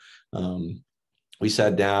Messiah, we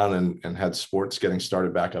sat down and had sports getting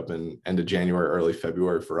started back up in end of January, early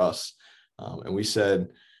February for us. And we said,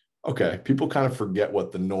 okay, people kind of forget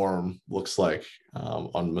what the norm looks like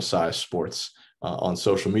on Messiah Sports on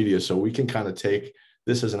social media. So we can kind of take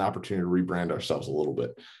this as an opportunity to rebrand ourselves a little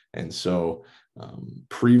bit. And so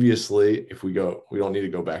previously, if we don't need to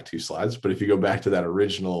go back 2 slides, but if you go back to that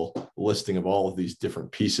original listing of all of these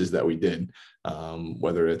different pieces that we did,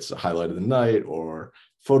 whether it's a highlight of the night or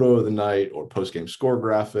photo of the night or post-game score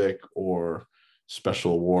graphic or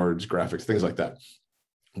special awards, graphics, things like that,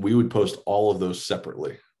 we would post all of those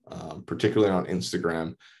separately, particularly on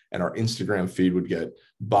Instagram. And our Instagram feed would get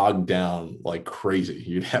bogged down like crazy.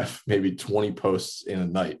 You'd have maybe 20 posts in a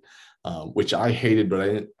night, which I hated, but I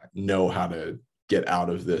didn't know how to get out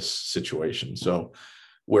of this situation. So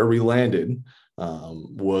where we landed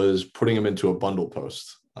was putting them into a bundle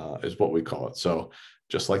post, is what we call it. So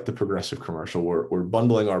just like the Progressive commercial, we're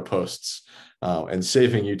bundling our posts and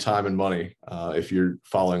saving you time and money if you're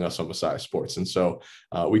following us on Messiah Sports. And so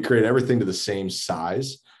we create everything to the same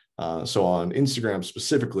size. So on Instagram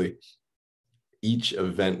specifically, each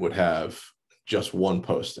event would have just one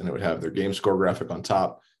post, and it would have their game score graphic on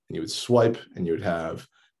top, and you would swipe and you would have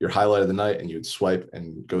your highlight of the night, and you would swipe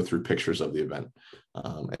and go through pictures of the event.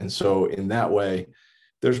 And so in that way,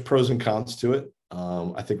 there's pros and cons to it.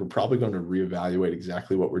 I think we're probably going to reevaluate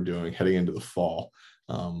exactly what we're doing heading into the fall.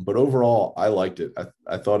 But overall, I liked it.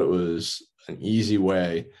 I thought it was an easy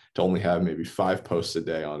way to only have maybe 5 posts a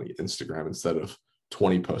day on Instagram instead of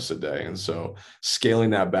 20 posts a day. And so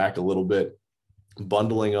scaling that back a little bit,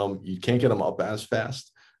 bundling them, you can't get them up as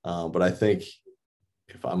fast. But I think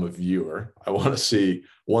if I'm a viewer, I want to see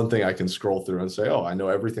one thing I can scroll through and say, oh, I know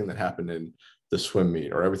everything that happened in the swim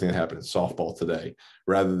meet or everything that happened in softball today,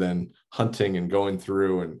 rather than hunting and going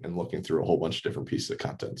through and looking through a whole bunch of different pieces of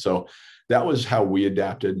content. So that was how we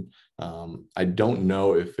adapted. I don't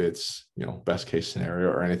know if it's, best case scenario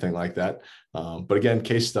or anything like that. But again,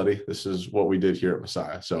 case study, this is what we did here at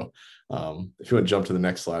Messiah. So if you want to jump to the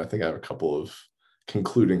next slide, I think I have a couple of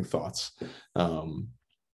concluding thoughts.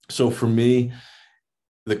 So for me,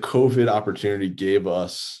 the COVID opportunity gave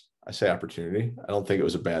us, I say opportunity, I don't think it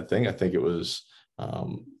was a bad thing. I think it was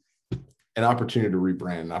an opportunity to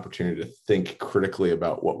rebrand, an opportunity to think critically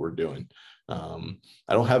about what we're doing.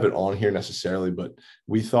 I don't have it on here necessarily, but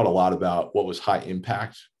we thought a lot about what was high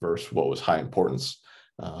impact versus what was high importance.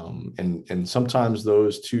 And sometimes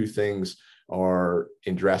those two things are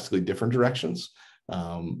in drastically different directions,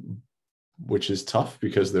 which is tough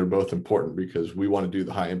because they're both important, because we want to do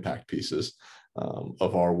the high impact pieces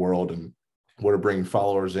of our world and what are bringing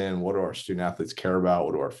followers in, what do our student athletes care about,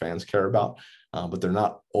 what do our fans care about, but they're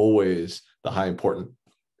not always the high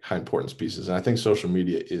importance pieces. And I think social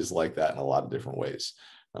media is like that in a lot of different ways.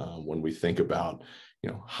 When we think about,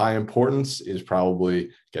 high importance is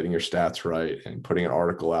probably getting your stats right and putting an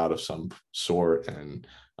article out of some sort and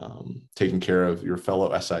taking care of your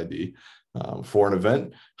fellow SID. For an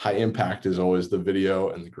event, high impact is always the video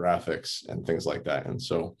and the graphics and things like that. And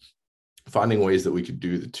so finding ways that we could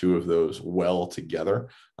do the two of those well together,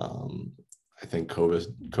 I think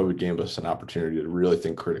COVID gave us an opportunity to really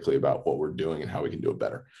think critically about what we're doing and how we can do it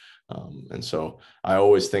better. And so I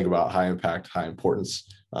always think about high impact, high importance,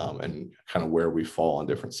 and kind of where we fall on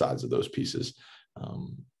different sides of those pieces.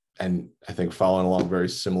 And I think following along very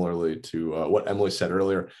similarly to what Emily said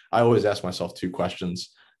earlier, I always ask myself 2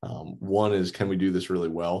 questions. One is, can we do this really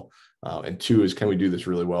well? And 2 is, can we do this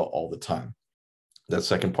really well all the time? That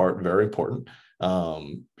second part, very important,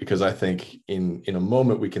 because I think in a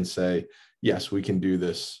moment we can say, yes, we can do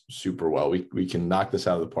this super well. We can knock this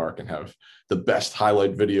out of the park and have the best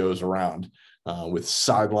highlight videos around with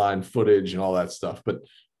sideline footage and all that stuff. But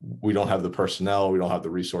we don't have the personnel. We don't have the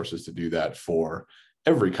resources to do that for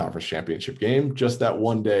every conference championship game, just that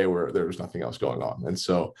one day where there was nothing else going on. And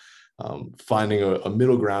so finding a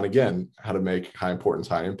middle ground, again, how to make high importance,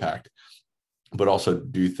 high impact, but also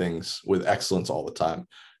do things with excellence all the time.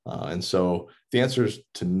 And so the answer is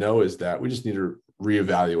to no, is that we just need to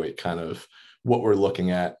reevaluate kind of what we're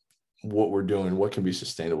looking at, what we're doing, what can be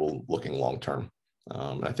sustainable looking long-term.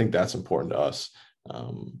 I think that's important to us.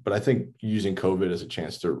 But I think using COVID as a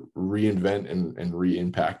chance to reinvent and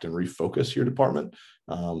re-impact and refocus your department,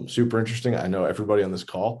 super interesting. I know everybody on this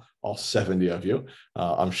call, all 70 of you,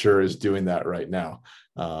 I'm sure is doing that right now.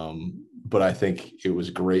 But I think it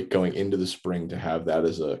was great going into the spring to have that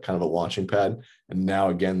as a kind of a launching pad. And now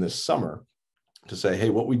again, this summer to say, hey,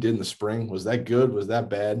 what we did in the spring, was that good? Was that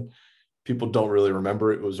bad? People don't really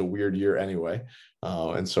remember. It was a weird year anyway.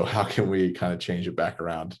 And so how can we kind of change it back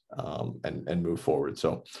around and move forward?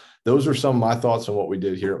 So those are some of my thoughts on what we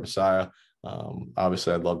did here at Messiah.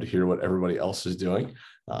 Obviously, I'd love to hear what everybody else is doing,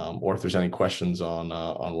 or if there's any questions on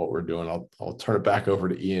what we're doing. I'll turn it back over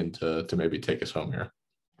to Ian to maybe take us home here.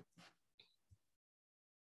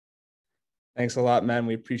 Thanks a lot, man.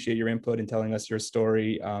 We appreciate your input and telling us your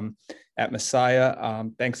story at Messiah.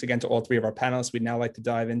 Thanks again to all three of our panelists. We'd now like to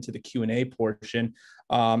dive into the Q&A portion.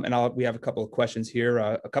 We have a couple of questions here,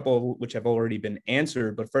 a couple of which have already been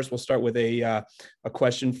answered. But first, we'll start with a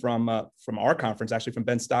question from our conference, actually from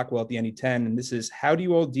Ben Stockwell at the NE10. And this is, how do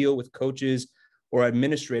you all deal with coaches or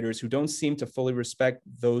administrators who don't seem to fully respect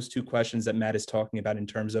those two questions that Matt is talking about in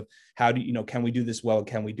terms of how do can we do this well?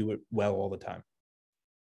 Can we do it well all the time?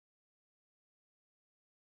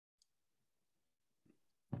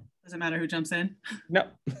 Does it matter who jumps in? No.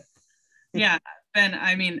 Yeah, Ben,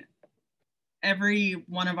 I mean, every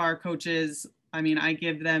one of our coaches, I mean, I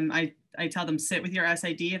give them, I tell them, sit with your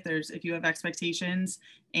SID if you have expectations,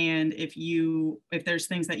 and if there's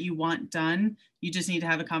things that you want done, you just need to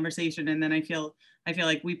have a conversation. And then I feel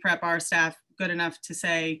like we prep our staff good enough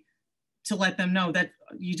to let them know that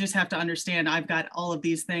you just have to understand, I've got all of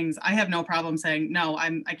these things. I have no problem saying, no,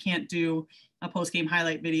 I can't do a post-game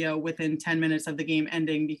highlight video within 10 minutes of the game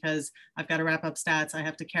ending because I've got to wrap up stats. I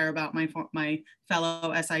have to care about my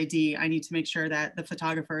fellow SID. I need to make sure that the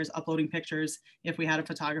photographer is uploading pictures. If we had a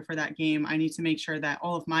photographer that game, I need to make sure that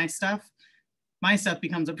all of my stuff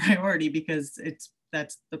becomes a priority because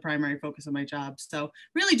that's the primary focus of my job. So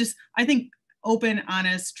really just, I think open,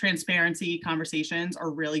 honest, transparency conversations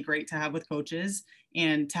are really great to have with coaches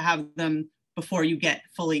and to have them before you get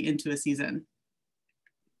fully into a season.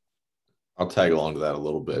 I'll tag along to that a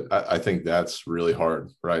little bit. I think that's really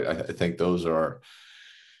hard, right? I think those are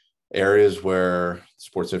areas where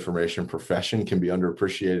sports information profession can be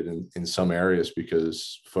underappreciated in some areas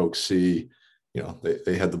because folks see,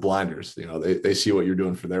 they had the blinders, they see what you're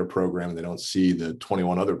doing for their program and they don't see the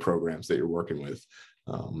 21 other programs that you're working with.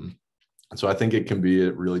 So I think it can be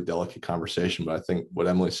a really delicate conversation, but I think what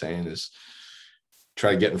Emily's saying is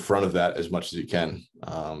try to get in front of that as much as you can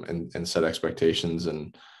and set expectations.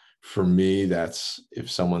 And for me, that's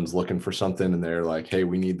if someone's looking for something and they're like, hey,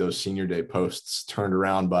 we need those senior day posts turned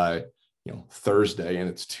around by, Thursday and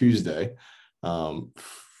it's Tuesday. I'm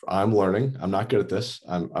learning. I'm not good at this.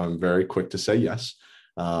 I'm very quick to say yes.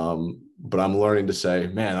 But I'm learning to say,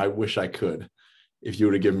 man, I wish I could. If you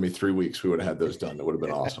would have given me 3 weeks, we would have had those done. It would have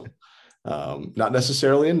been awesome. Not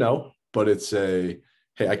necessarily a no, but it's a,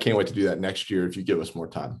 hey, I can't wait to do that next year if you give us more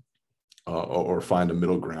time, or find a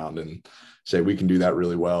middle ground and say we can do that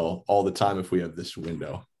really well all the time if we have this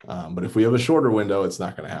window. But if we have a shorter window, it's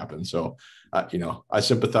not going to happen. So, I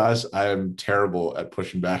sympathize. I am terrible at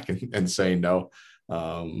pushing back and saying no.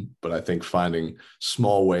 But I think finding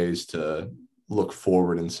small ways to look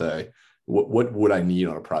forward and say, what would I need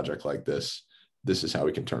on a project like this? This is how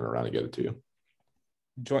we can turn around and get it to you.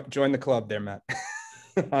 Join the club there, Matt.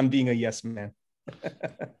 I'm being a yes man. I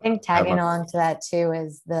think tagging along to that too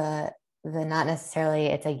is the not necessarily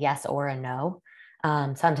it's a yes or a no.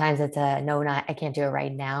 Sometimes it's a no, I can't do it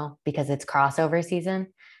right now because it's crossover season.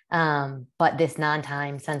 But this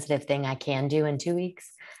non-time sensitive thing I can do in 2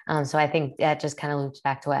 weeks. So I think that just kind of loops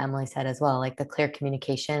back to what Emily said as well, like the clear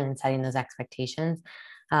communication and setting those expectations.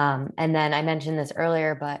 And then I mentioned this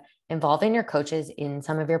earlier, but involving your coaches in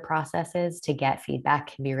some of your processes to get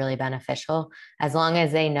feedback can be really beneficial, as long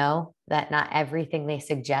as they know that not everything they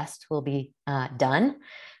suggest will be done.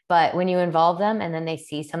 But when you involve them and then they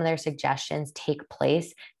see some of their suggestions take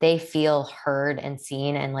place, they feel heard and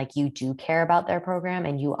seen and like you do care about their program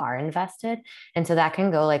and you are invested. And so that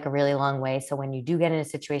can go like a really long way. So when you do get in a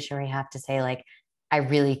situation where you have to say like, I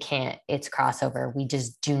really can't, it's crossover, we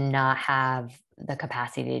just do not have the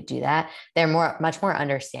capacity to do that, they're much more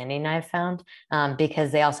understanding, I've found,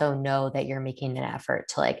 because they also know that you're making an effort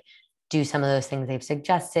to like do some of those things they've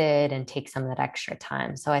suggested and take some of that extra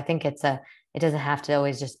time. So I think it's a it doesn't have to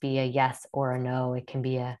always just be a yes or a no. It can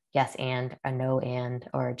be a yes and a no and,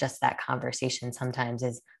 or just that conversation sometimes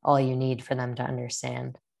is all you need for them to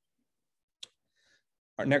understand.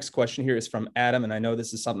 Our next question here is from Adam, and I know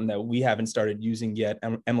this is something that we haven't started using yet.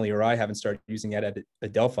 Emily or I haven't started using yet at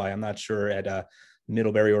Adelphi. I'm not sure at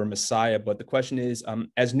Middlebury or Messiah, but the question is,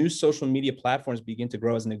 as new social media platforms begin to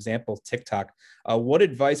grow, as an example, TikTok, what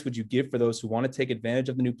advice would you give for those who want to take advantage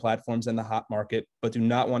of the new platforms in the hot market, but do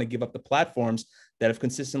not want to give up the platforms that have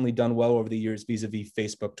consistently done well over the years vis-a-vis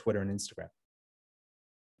Facebook, Twitter, and Instagram?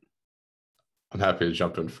 I'm happy to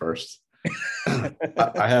jump in first.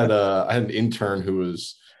 I had an intern who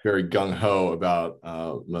was very gung-ho about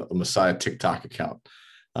a Messiah TikTok account.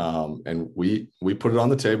 And we put it on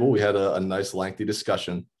the table. We had a nice lengthy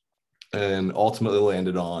discussion and ultimately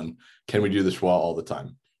landed on, can we do this well all the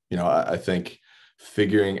time? You know, I think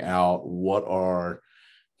figuring out what's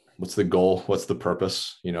the goal, what's the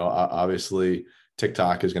purpose, you know, obviously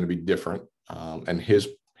TikTok is going to be different. And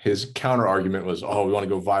his counter argument was, oh, we want to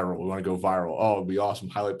go viral. We want to go viral. Oh, it'd be awesome.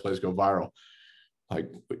 Highlight plays go viral. Like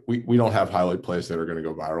we don't have highlight plays that are going to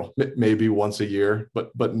go viral. Maybe once a year,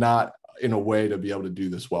 but not in a way to be able to do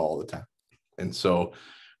this well all the time. And so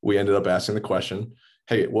we ended up asking the question,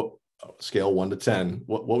 hey, what scale 1 to 10,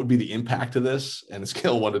 what would be the impact of this? And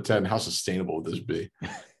scale 1 to 10, how sustainable would this be?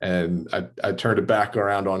 And I turned it back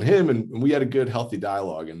around on him, and we had a good, healthy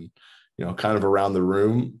dialogue. And you know, kind of around the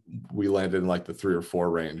room, we landed in like the 3 or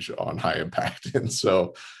 4 range on high impact. And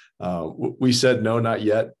so we said, no, not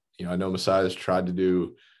yet. You know, I know Messiah's tried to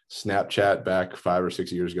do Snapchat back 5 or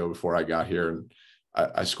 6 years ago before I got here. And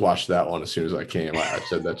I squashed that one as soon as I came. I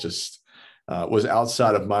said that just was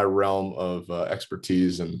outside of my realm of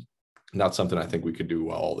expertise and not something I think we could do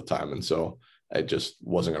well all the time. And so it just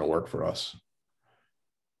wasn't going to work for us.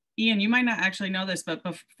 Ian, you might not actually know this, but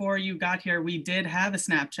before you got here, we did have a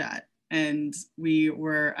Snapchat. And we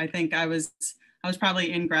were, I think I was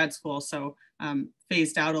probably in grad school, so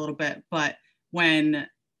phased out a little bit. But when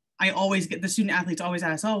I always get, the student athletes always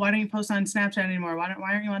ask, oh, why don't you post on Snapchat anymore? Why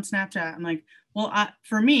aren't you on Snapchat? I'm like, well,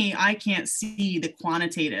 for me, I can't see the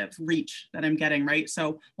quantitative reach that I'm getting, right?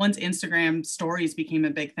 So once Instagram stories became a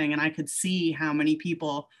big thing and I could see how many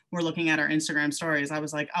people were looking at our Instagram stories, I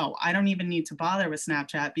was like, oh, I don't even need to bother with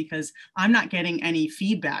Snapchat because I'm not getting any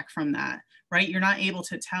feedback from that. Right? You're not able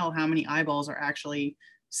to tell how many eyeballs are actually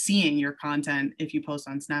seeing your content if you post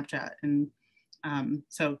on Snapchat. And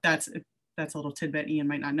so that's a little tidbit Ian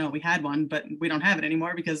might not know. We had one, but we don't have it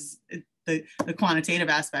anymore because the quantitative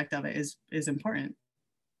aspect of it is important.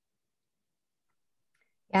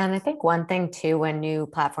 Yeah, and I think one thing too, when new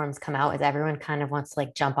platforms come out, is everyone kind of wants to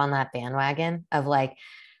like jump on that bandwagon of like,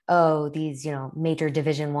 oh, these, you know, major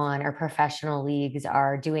Division I or professional leagues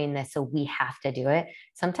are doing this, so we have to do it.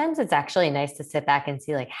 Sometimes it's actually nice to sit back and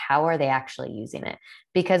see like, how are they actually using it?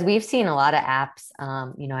 Because we've seen a lot of apps,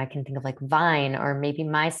 you know, I can think of like Vine or maybe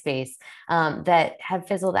MySpace that have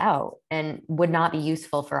fizzled out and would not be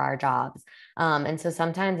useful for our jobs. And so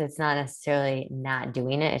sometimes it's not necessarily not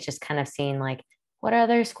doing it. It's just kind of seeing like, what are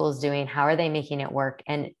other schools doing? How are they making it work?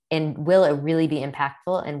 And will it really be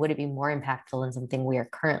impactful? And would it be more impactful than something we are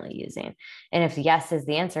currently using? And if yes is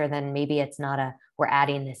the answer, then maybe it's not we're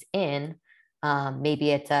adding this in.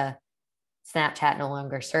 Maybe it's a Snapchat no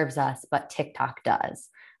longer serves us, but TikTok does.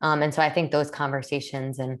 And so I think those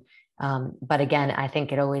conversations but again, I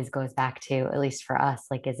think it always goes back to, at least for us,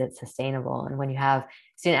 like, is it sustainable? And when you have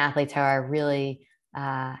student athletes who are really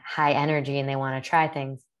high energy and they want to try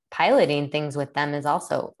things, piloting things with them is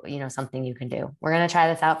also, you know, something you can do. We're going to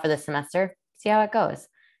try this out for this semester, see how it goes.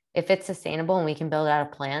 If it's sustainable and we can build out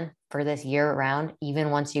a plan for this year round, even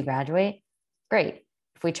once you graduate, great.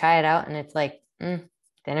 If we try it out and it's like, didn't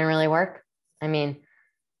really work, I mean,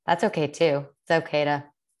 that's okay too. It's okay to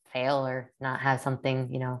fail or not have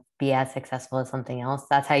something, you know, be as successful as something else.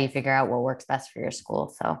 That's how you figure out what works best for your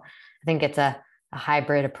school. So I think it's a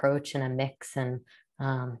hybrid approach and a mix, and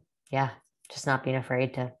yeah, just not being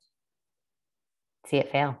afraid to see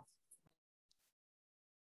it fail.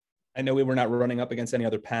 I know we were not running up against any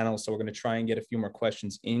other panels, so we're going to try and get a few more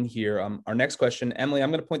questions in here. Our next question, Emily,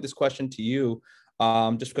 I'm going to point this question to you,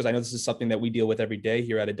 just because I know this is something that we deal with every day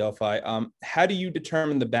here at Adelphi. How do you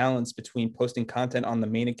determine the balance between posting content on the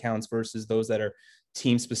main accounts versus those that are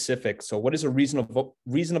team specific? So what is a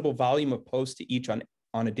reasonable volume of posts to each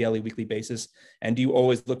on a daily, weekly basis? And do you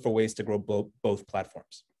always look for ways to grow both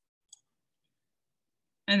platforms?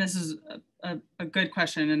 And this is a good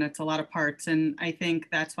question, and it's a lot of parts. And I think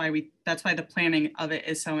that's why the planning of it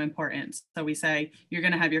is so important. So we say you're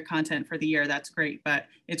going to have your content for the year. That's great, but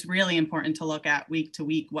it's really important to look at week to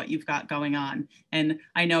week what you've got going on. And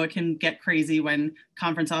I know it can get crazy when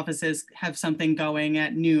conference offices have something going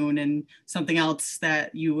at noon and something else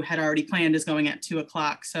that you had already planned is going at 2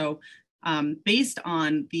 o'clock. So based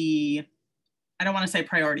on I don't want to say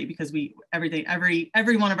priority, because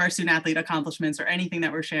every one of our student athlete accomplishments or anything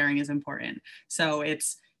that we're sharing is important. So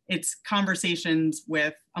it's conversations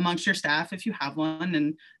with amongst your staff, if you have one,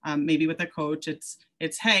 and maybe with a coach.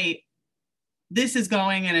 It's hey, this is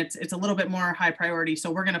going and it's a little bit more high priority. So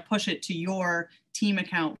we're going to push it to your team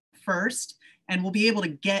account first, and we'll be able to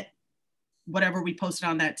get whatever we posted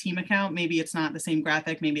on that team account. Maybe it's not the same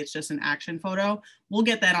graphic, maybe it's just an action photo. We'll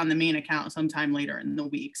get that on the main account sometime later in the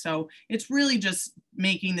week. So it's really just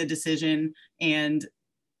making the decision. And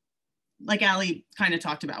like Ali kind of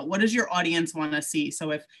talked about, what does your audience want to see? So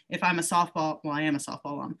if I'm a softball, well, I am a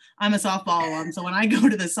softball alum. I'm a softball alum. So when I go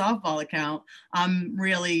to the softball account, I'm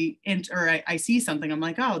really I see something, I'm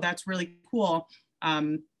like, oh, that's really cool.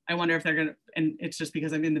 I wonder if they're going to, and it's just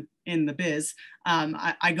because I'm in the biz.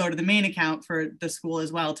 I go to the main account for the school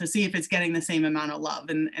as well to see if it's getting the same amount of love.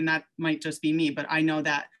 And that might just be me, but I know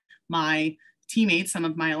that my teammates, some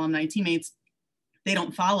of my alumni teammates, they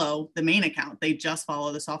don't follow the main account. They just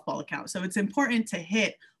follow the softball account. So it's important to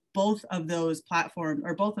hit both of those platforms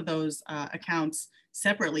or both of those accounts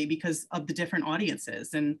separately because of the different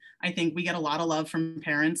audiences. And I think we get a lot of love from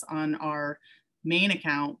parents on our main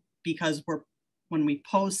account because when we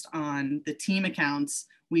post on the team accounts,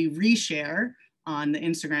 we reshare on the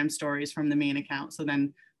Instagram stories from the main account. So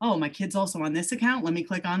then, oh, my kid's also on this account. Let me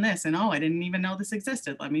click on this. And oh, I didn't even know this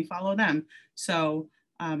existed. Let me follow them. So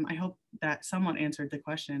I hope that somewhat answered the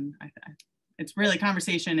question. It's really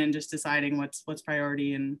conversation and just deciding what's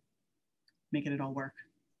priority and making it all work.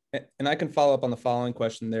 And I can follow up on the following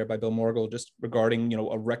question there by Bill Morgul, just regarding,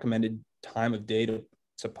 a recommended time of day to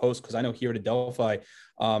post, because I know here at Adelphi,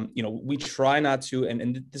 we try not to,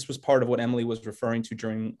 and this was part of what Emily was referring to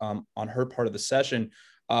during on her part of the session,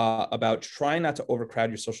 about trying not to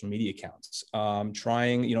overcrowd your social media accounts.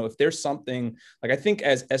 Trying, if there's something, like I think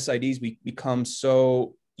as SIDs, we become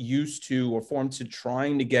so used to or formed to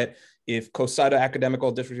trying to get, if COSIDA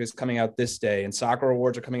Academical District is coming out this day and soccer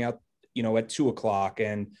awards are coming out, at 2 o'clock,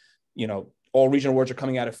 and, all regional awards are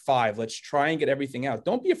coming out at 5, let's try and get everything out.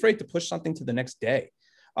 Don't be afraid to push something to the next day.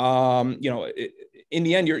 In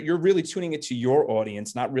the end, you're really tuning it to your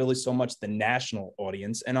audience, not really so much the national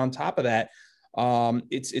audience. And on top of that, I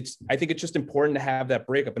think it's just important to have that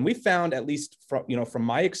breakup. And we found, at least from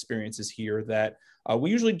my experiences here, that we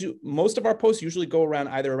usually do, most of our posts usually go around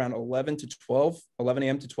either around 11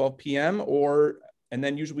 a.m. to 12 p.m. and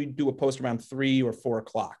then usually do a post around 3 or 4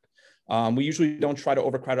 o'clock. We usually don't try to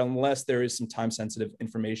overcrowd unless there is some time sensitive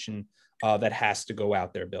information that has to go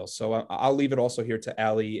out there, Bill. So I'll leave it also here to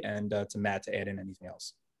Ali and to Matt to add in anything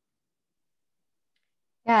else.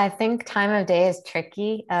 Yeah, I think time of day is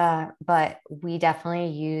tricky, but we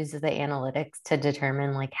definitely use the analytics to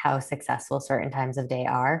determine like how successful certain times of day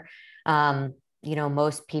are.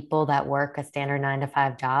 Most people that work a standard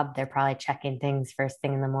 9-to-5 job, they're probably checking things first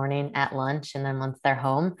thing in the morning, at lunch, and then once they're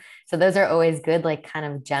home. So those are always good, like kind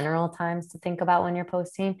of general times to think about when you're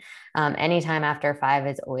posting. Anytime after 5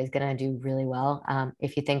 is always going to do really well.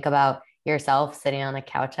 If you think about yourself sitting on the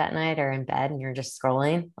couch at night or in bed and you're just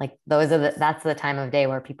scrolling, like that's the time of day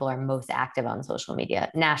where people are most active on social media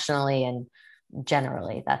nationally and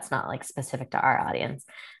generally. That's not like specific to our audience.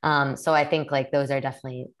 So I think like those are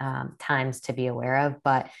definitely times to be aware of,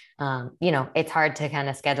 but it's hard to kind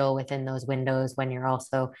of schedule within those windows when you're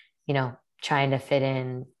also, trying to fit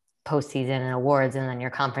in postseason and awards, and then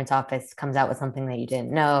your conference office comes out with something that you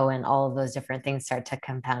didn't know, and all of those different things start to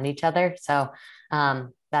compound each other. So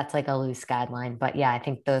that's like a loose guideline, but yeah, I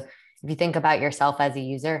think if you think about yourself as a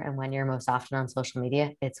user and when you're most often on social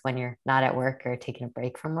media, it's when you're not at work or taking a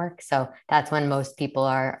break from work. So that's when most people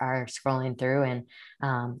are scrolling through,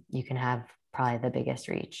 and you can have probably the biggest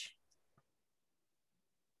reach.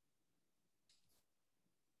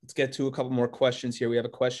 Let's get to a couple more questions here. We have a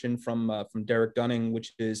question from Derek Dunning,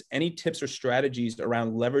 which is, any tips or strategies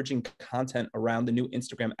around leveraging content around the new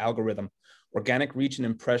Instagram algorithm? Organic reach and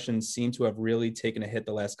impressions seem to have really taken a hit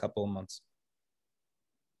the last couple of months.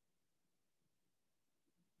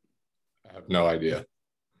 I have no idea.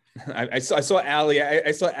 I saw Ali.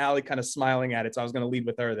 I saw Ali kind of smiling at it, so I was going to lead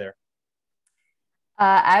with her there.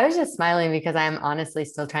 I was just smiling because I'm honestly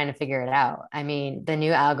still trying to figure it out. I mean, the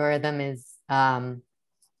new algorithm is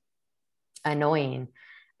annoying.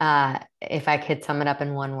 if I could sum it up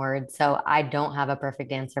in one word. So I don't have a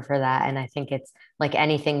perfect answer for that. And I think it's like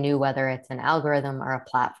anything new, whether it's an algorithm or a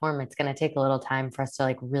platform, it's going to take a little time for us to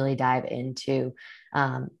like really dive into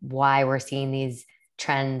why we're seeing these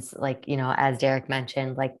trends. Like, you know, as Derek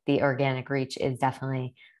mentioned, like the organic reach is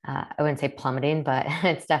definitely, I wouldn't say plummeting, but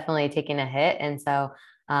it's definitely taking a hit. And so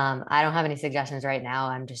I don't have any suggestions right now.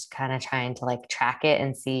 I'm just kind of trying to like track it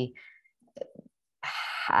and see,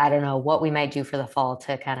 I don't know, what we might do for the fall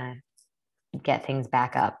to kind of get things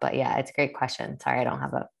back up. But yeah, it's a great question. Sorry, I don't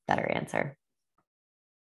have a better answer.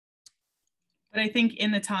 But I think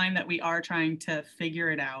in the time that we are trying to figure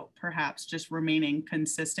it out, perhaps just remaining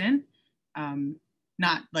consistent,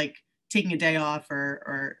 not like taking a day off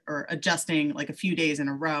or adjusting like a few days in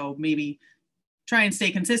a row, maybe try and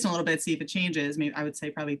stay consistent a little bit, see if it changes. Maybe I would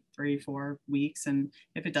say probably 3-4 weeks. And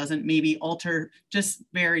if it doesn't, maybe alter just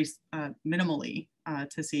very minimally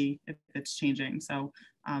to see if it's changing. So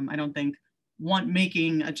I don't think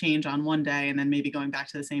making a change on one day and then maybe going back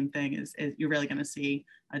to the same thing is you're really going to see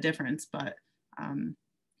a difference. But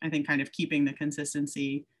I think kind of keeping the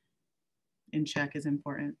consistency in check is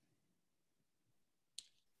important.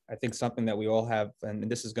 I think something that we all have,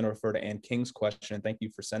 and this is going to refer to Ann King's question, and thank you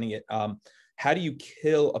for sending it. How do you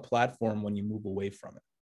kill a platform when you move away from it?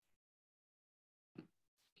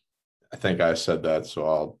 I think I said that, so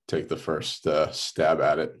I'll take the first stab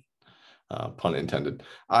at it, pun intended.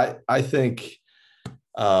 I think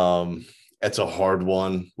it's a hard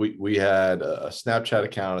one. We had a Snapchat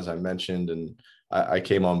account, as I mentioned, and I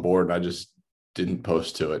came on board and I just didn't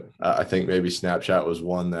post to it. I think maybe Snapchat was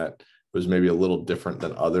one that was maybe a little different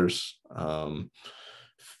than others.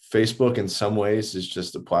 Facebook in some ways is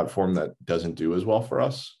just a platform that doesn't do as well for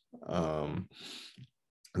us. And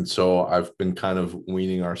so I've been kind of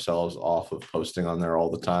weaning ourselves off of posting on there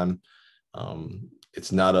all the time.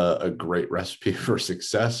 It's not a great recipe for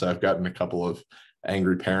success. I've gotten a couple of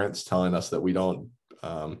angry parents telling us that we don't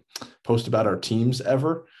post about our teams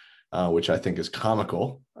ever, which I think is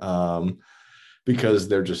comical. Because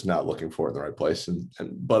they're just not looking for it in the right place.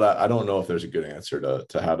 But I don't know if there's a good answer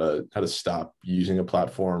to how to stop using a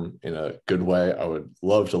platform in a good way. I would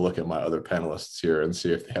love to look at my other panelists here and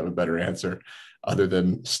see if they have a better answer other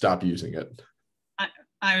than stop using it.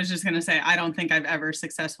 I was just going to say, I don't think I've ever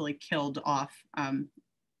successfully killed off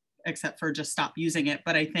except for just stop using it.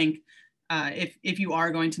 But I think if you are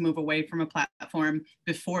going to move away from a platform,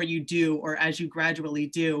 before you do, or as you gradually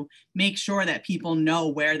do, make sure that people know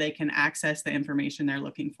where they can access the information they're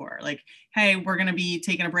looking for. Like, hey, we're going to be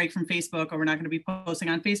taking a break from Facebook, or we're not going to be posting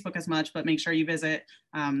on Facebook as much, but make sure you visit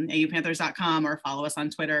aupanthers.com or follow us on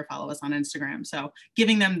Twitter, follow us on Instagram. So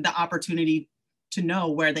giving them the opportunity to know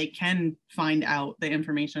where they can find out the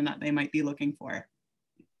information that they might be looking for.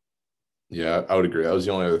 Yeah, I would agree. That was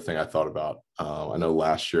the only other thing I thought about. I know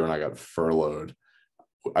last year when I got furloughed,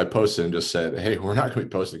 I posted and just said, hey, we're not going to be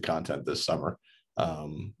posting content this summer.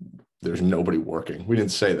 There's nobody working. We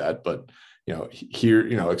didn't say that, but,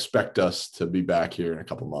 expect us to be back here in a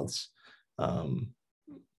couple months.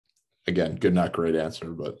 Again, good, not great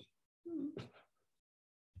answer, but.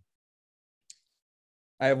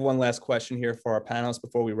 I have one last question here for our panelists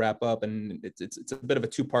before we wrap up. And it's a bit of a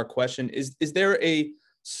two-part question. Is there a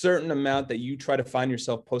certain amount that you try to find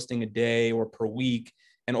yourself posting a day or per week?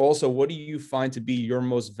 And also, what do you find to be your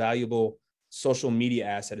most valuable social media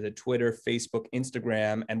asset? Is it Twitter, Facebook,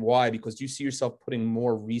 Instagram, and why? Because do you see yourself putting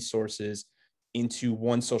more resources into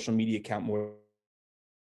one social media account more?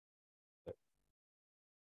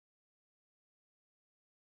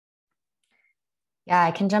 Yeah,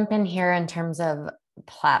 I can jump in here in terms of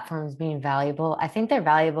platforms being valuable. I think they're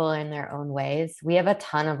valuable in their own ways. We have a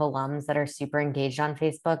ton of alums that are super engaged on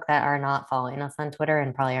Facebook that are not following us on Twitter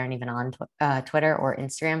and probably aren't even on Twitter or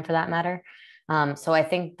Instagram for that matter. So I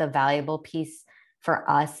think the valuable piece for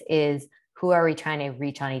us is, who are we trying to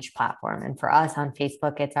reach on each platform? And for us on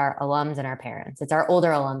Facebook, it's our alums and our parents. It's our older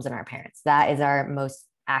alums and our parents. That is our most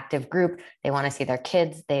active group. They want to see their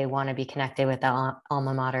kids. They want to be connected with the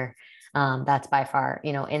alma mater. That's by far,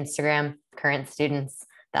 Instagram, current students,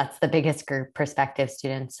 that's the biggest group, prospective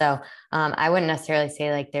students. So I wouldn't necessarily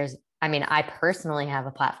say like I personally have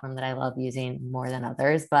a platform that I love using more than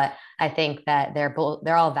others, but I think that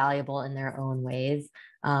they're all valuable in their own ways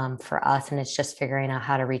for us. And it's just figuring out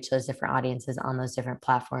how to reach those different audiences on those different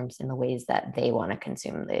platforms in the ways that they want to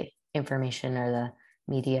consume the information or the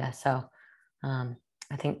media. So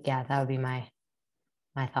I think, that would be my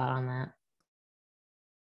thought on that.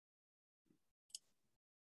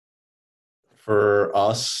 For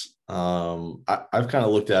us, I've kind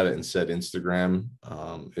of looked at it and said Instagram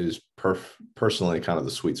is personally kind of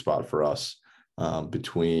the sweet spot for us,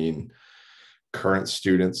 between current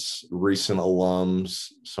students, recent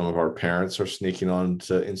alums, some of our parents are sneaking on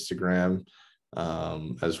to Instagram,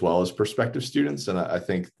 as well as prospective students. And I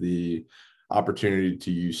think the opportunity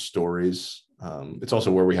to use stories, it's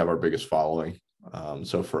also where we have our biggest following.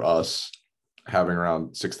 So for us, having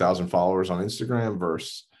around 6,000 followers on Instagram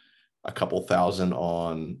versus a couple thousand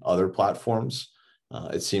on other platforms,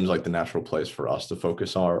 it seems like the natural place for us to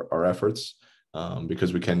focus our efforts,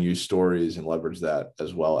 because we can use stories and leverage that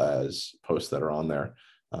as well as posts that are on there.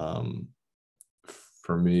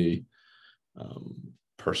 For me,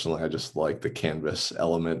 personally, I just like the canvas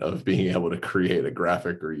element of being able to create a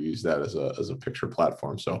graphic or use that as a picture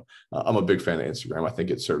platform. So I'm a big fan of Instagram. I think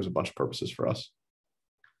it serves a bunch of purposes for us.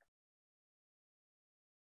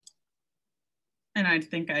 And I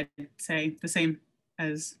think I'd say the same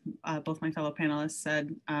as both my fellow panelists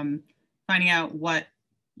said. Finding out what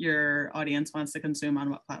your audience wants to consume on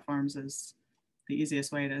what platforms is the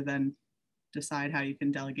easiest way to then decide how you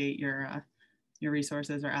can delegate your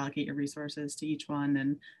resources or allocate your resources to each one.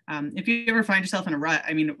 And if you ever find yourself in a rut,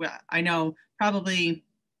 I mean, I know probably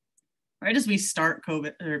right as we started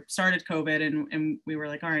COVID and we were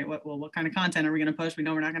like, all right, what kind of content are we going to push? We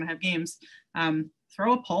know we're not going to have games.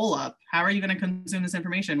 Throw a poll up. How are you going to consume this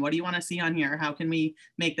information? What do you want to see on here? How can we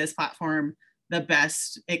make this platform the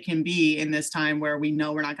best it can be in this time where we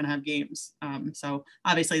know we're not going to have games? So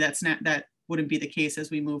obviously that wouldn't be the case as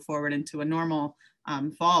we move forward into a normal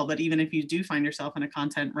fall. But even if you do find yourself in a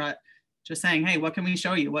content rut, just saying, hey, what can we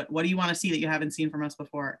show you? What do you want to see that you haven't seen from us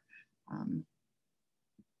before? That's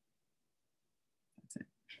it.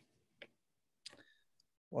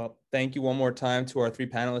 Well, thank you one more time to our three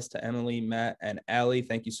panelists, to Emily, Matt, and Allie.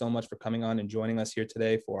 Thank you so much for coming on and joining us here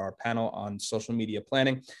today for our panel on social media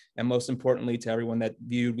planning. And most importantly, to everyone that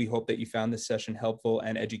viewed, we hope that you found this session helpful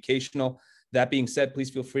and educational. That being said, please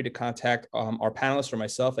feel free to contact our panelists or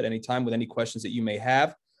myself at any time with any questions that you may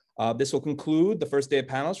have. This will conclude the first day of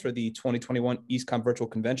panels for the 2021 EAST-COMM Virtual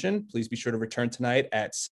Convention. Please be sure to return tonight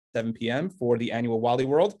at 7 p.m. for the annual Wally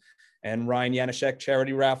World and Ryan Janaszek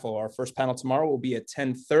charity raffle. Our first panel tomorrow will be at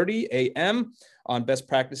 10:30 a.m. on best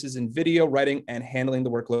practices in video, writing, and handling the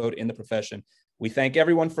workload in the profession. We thank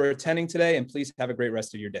everyone for attending today, and please have a great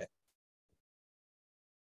rest of your day.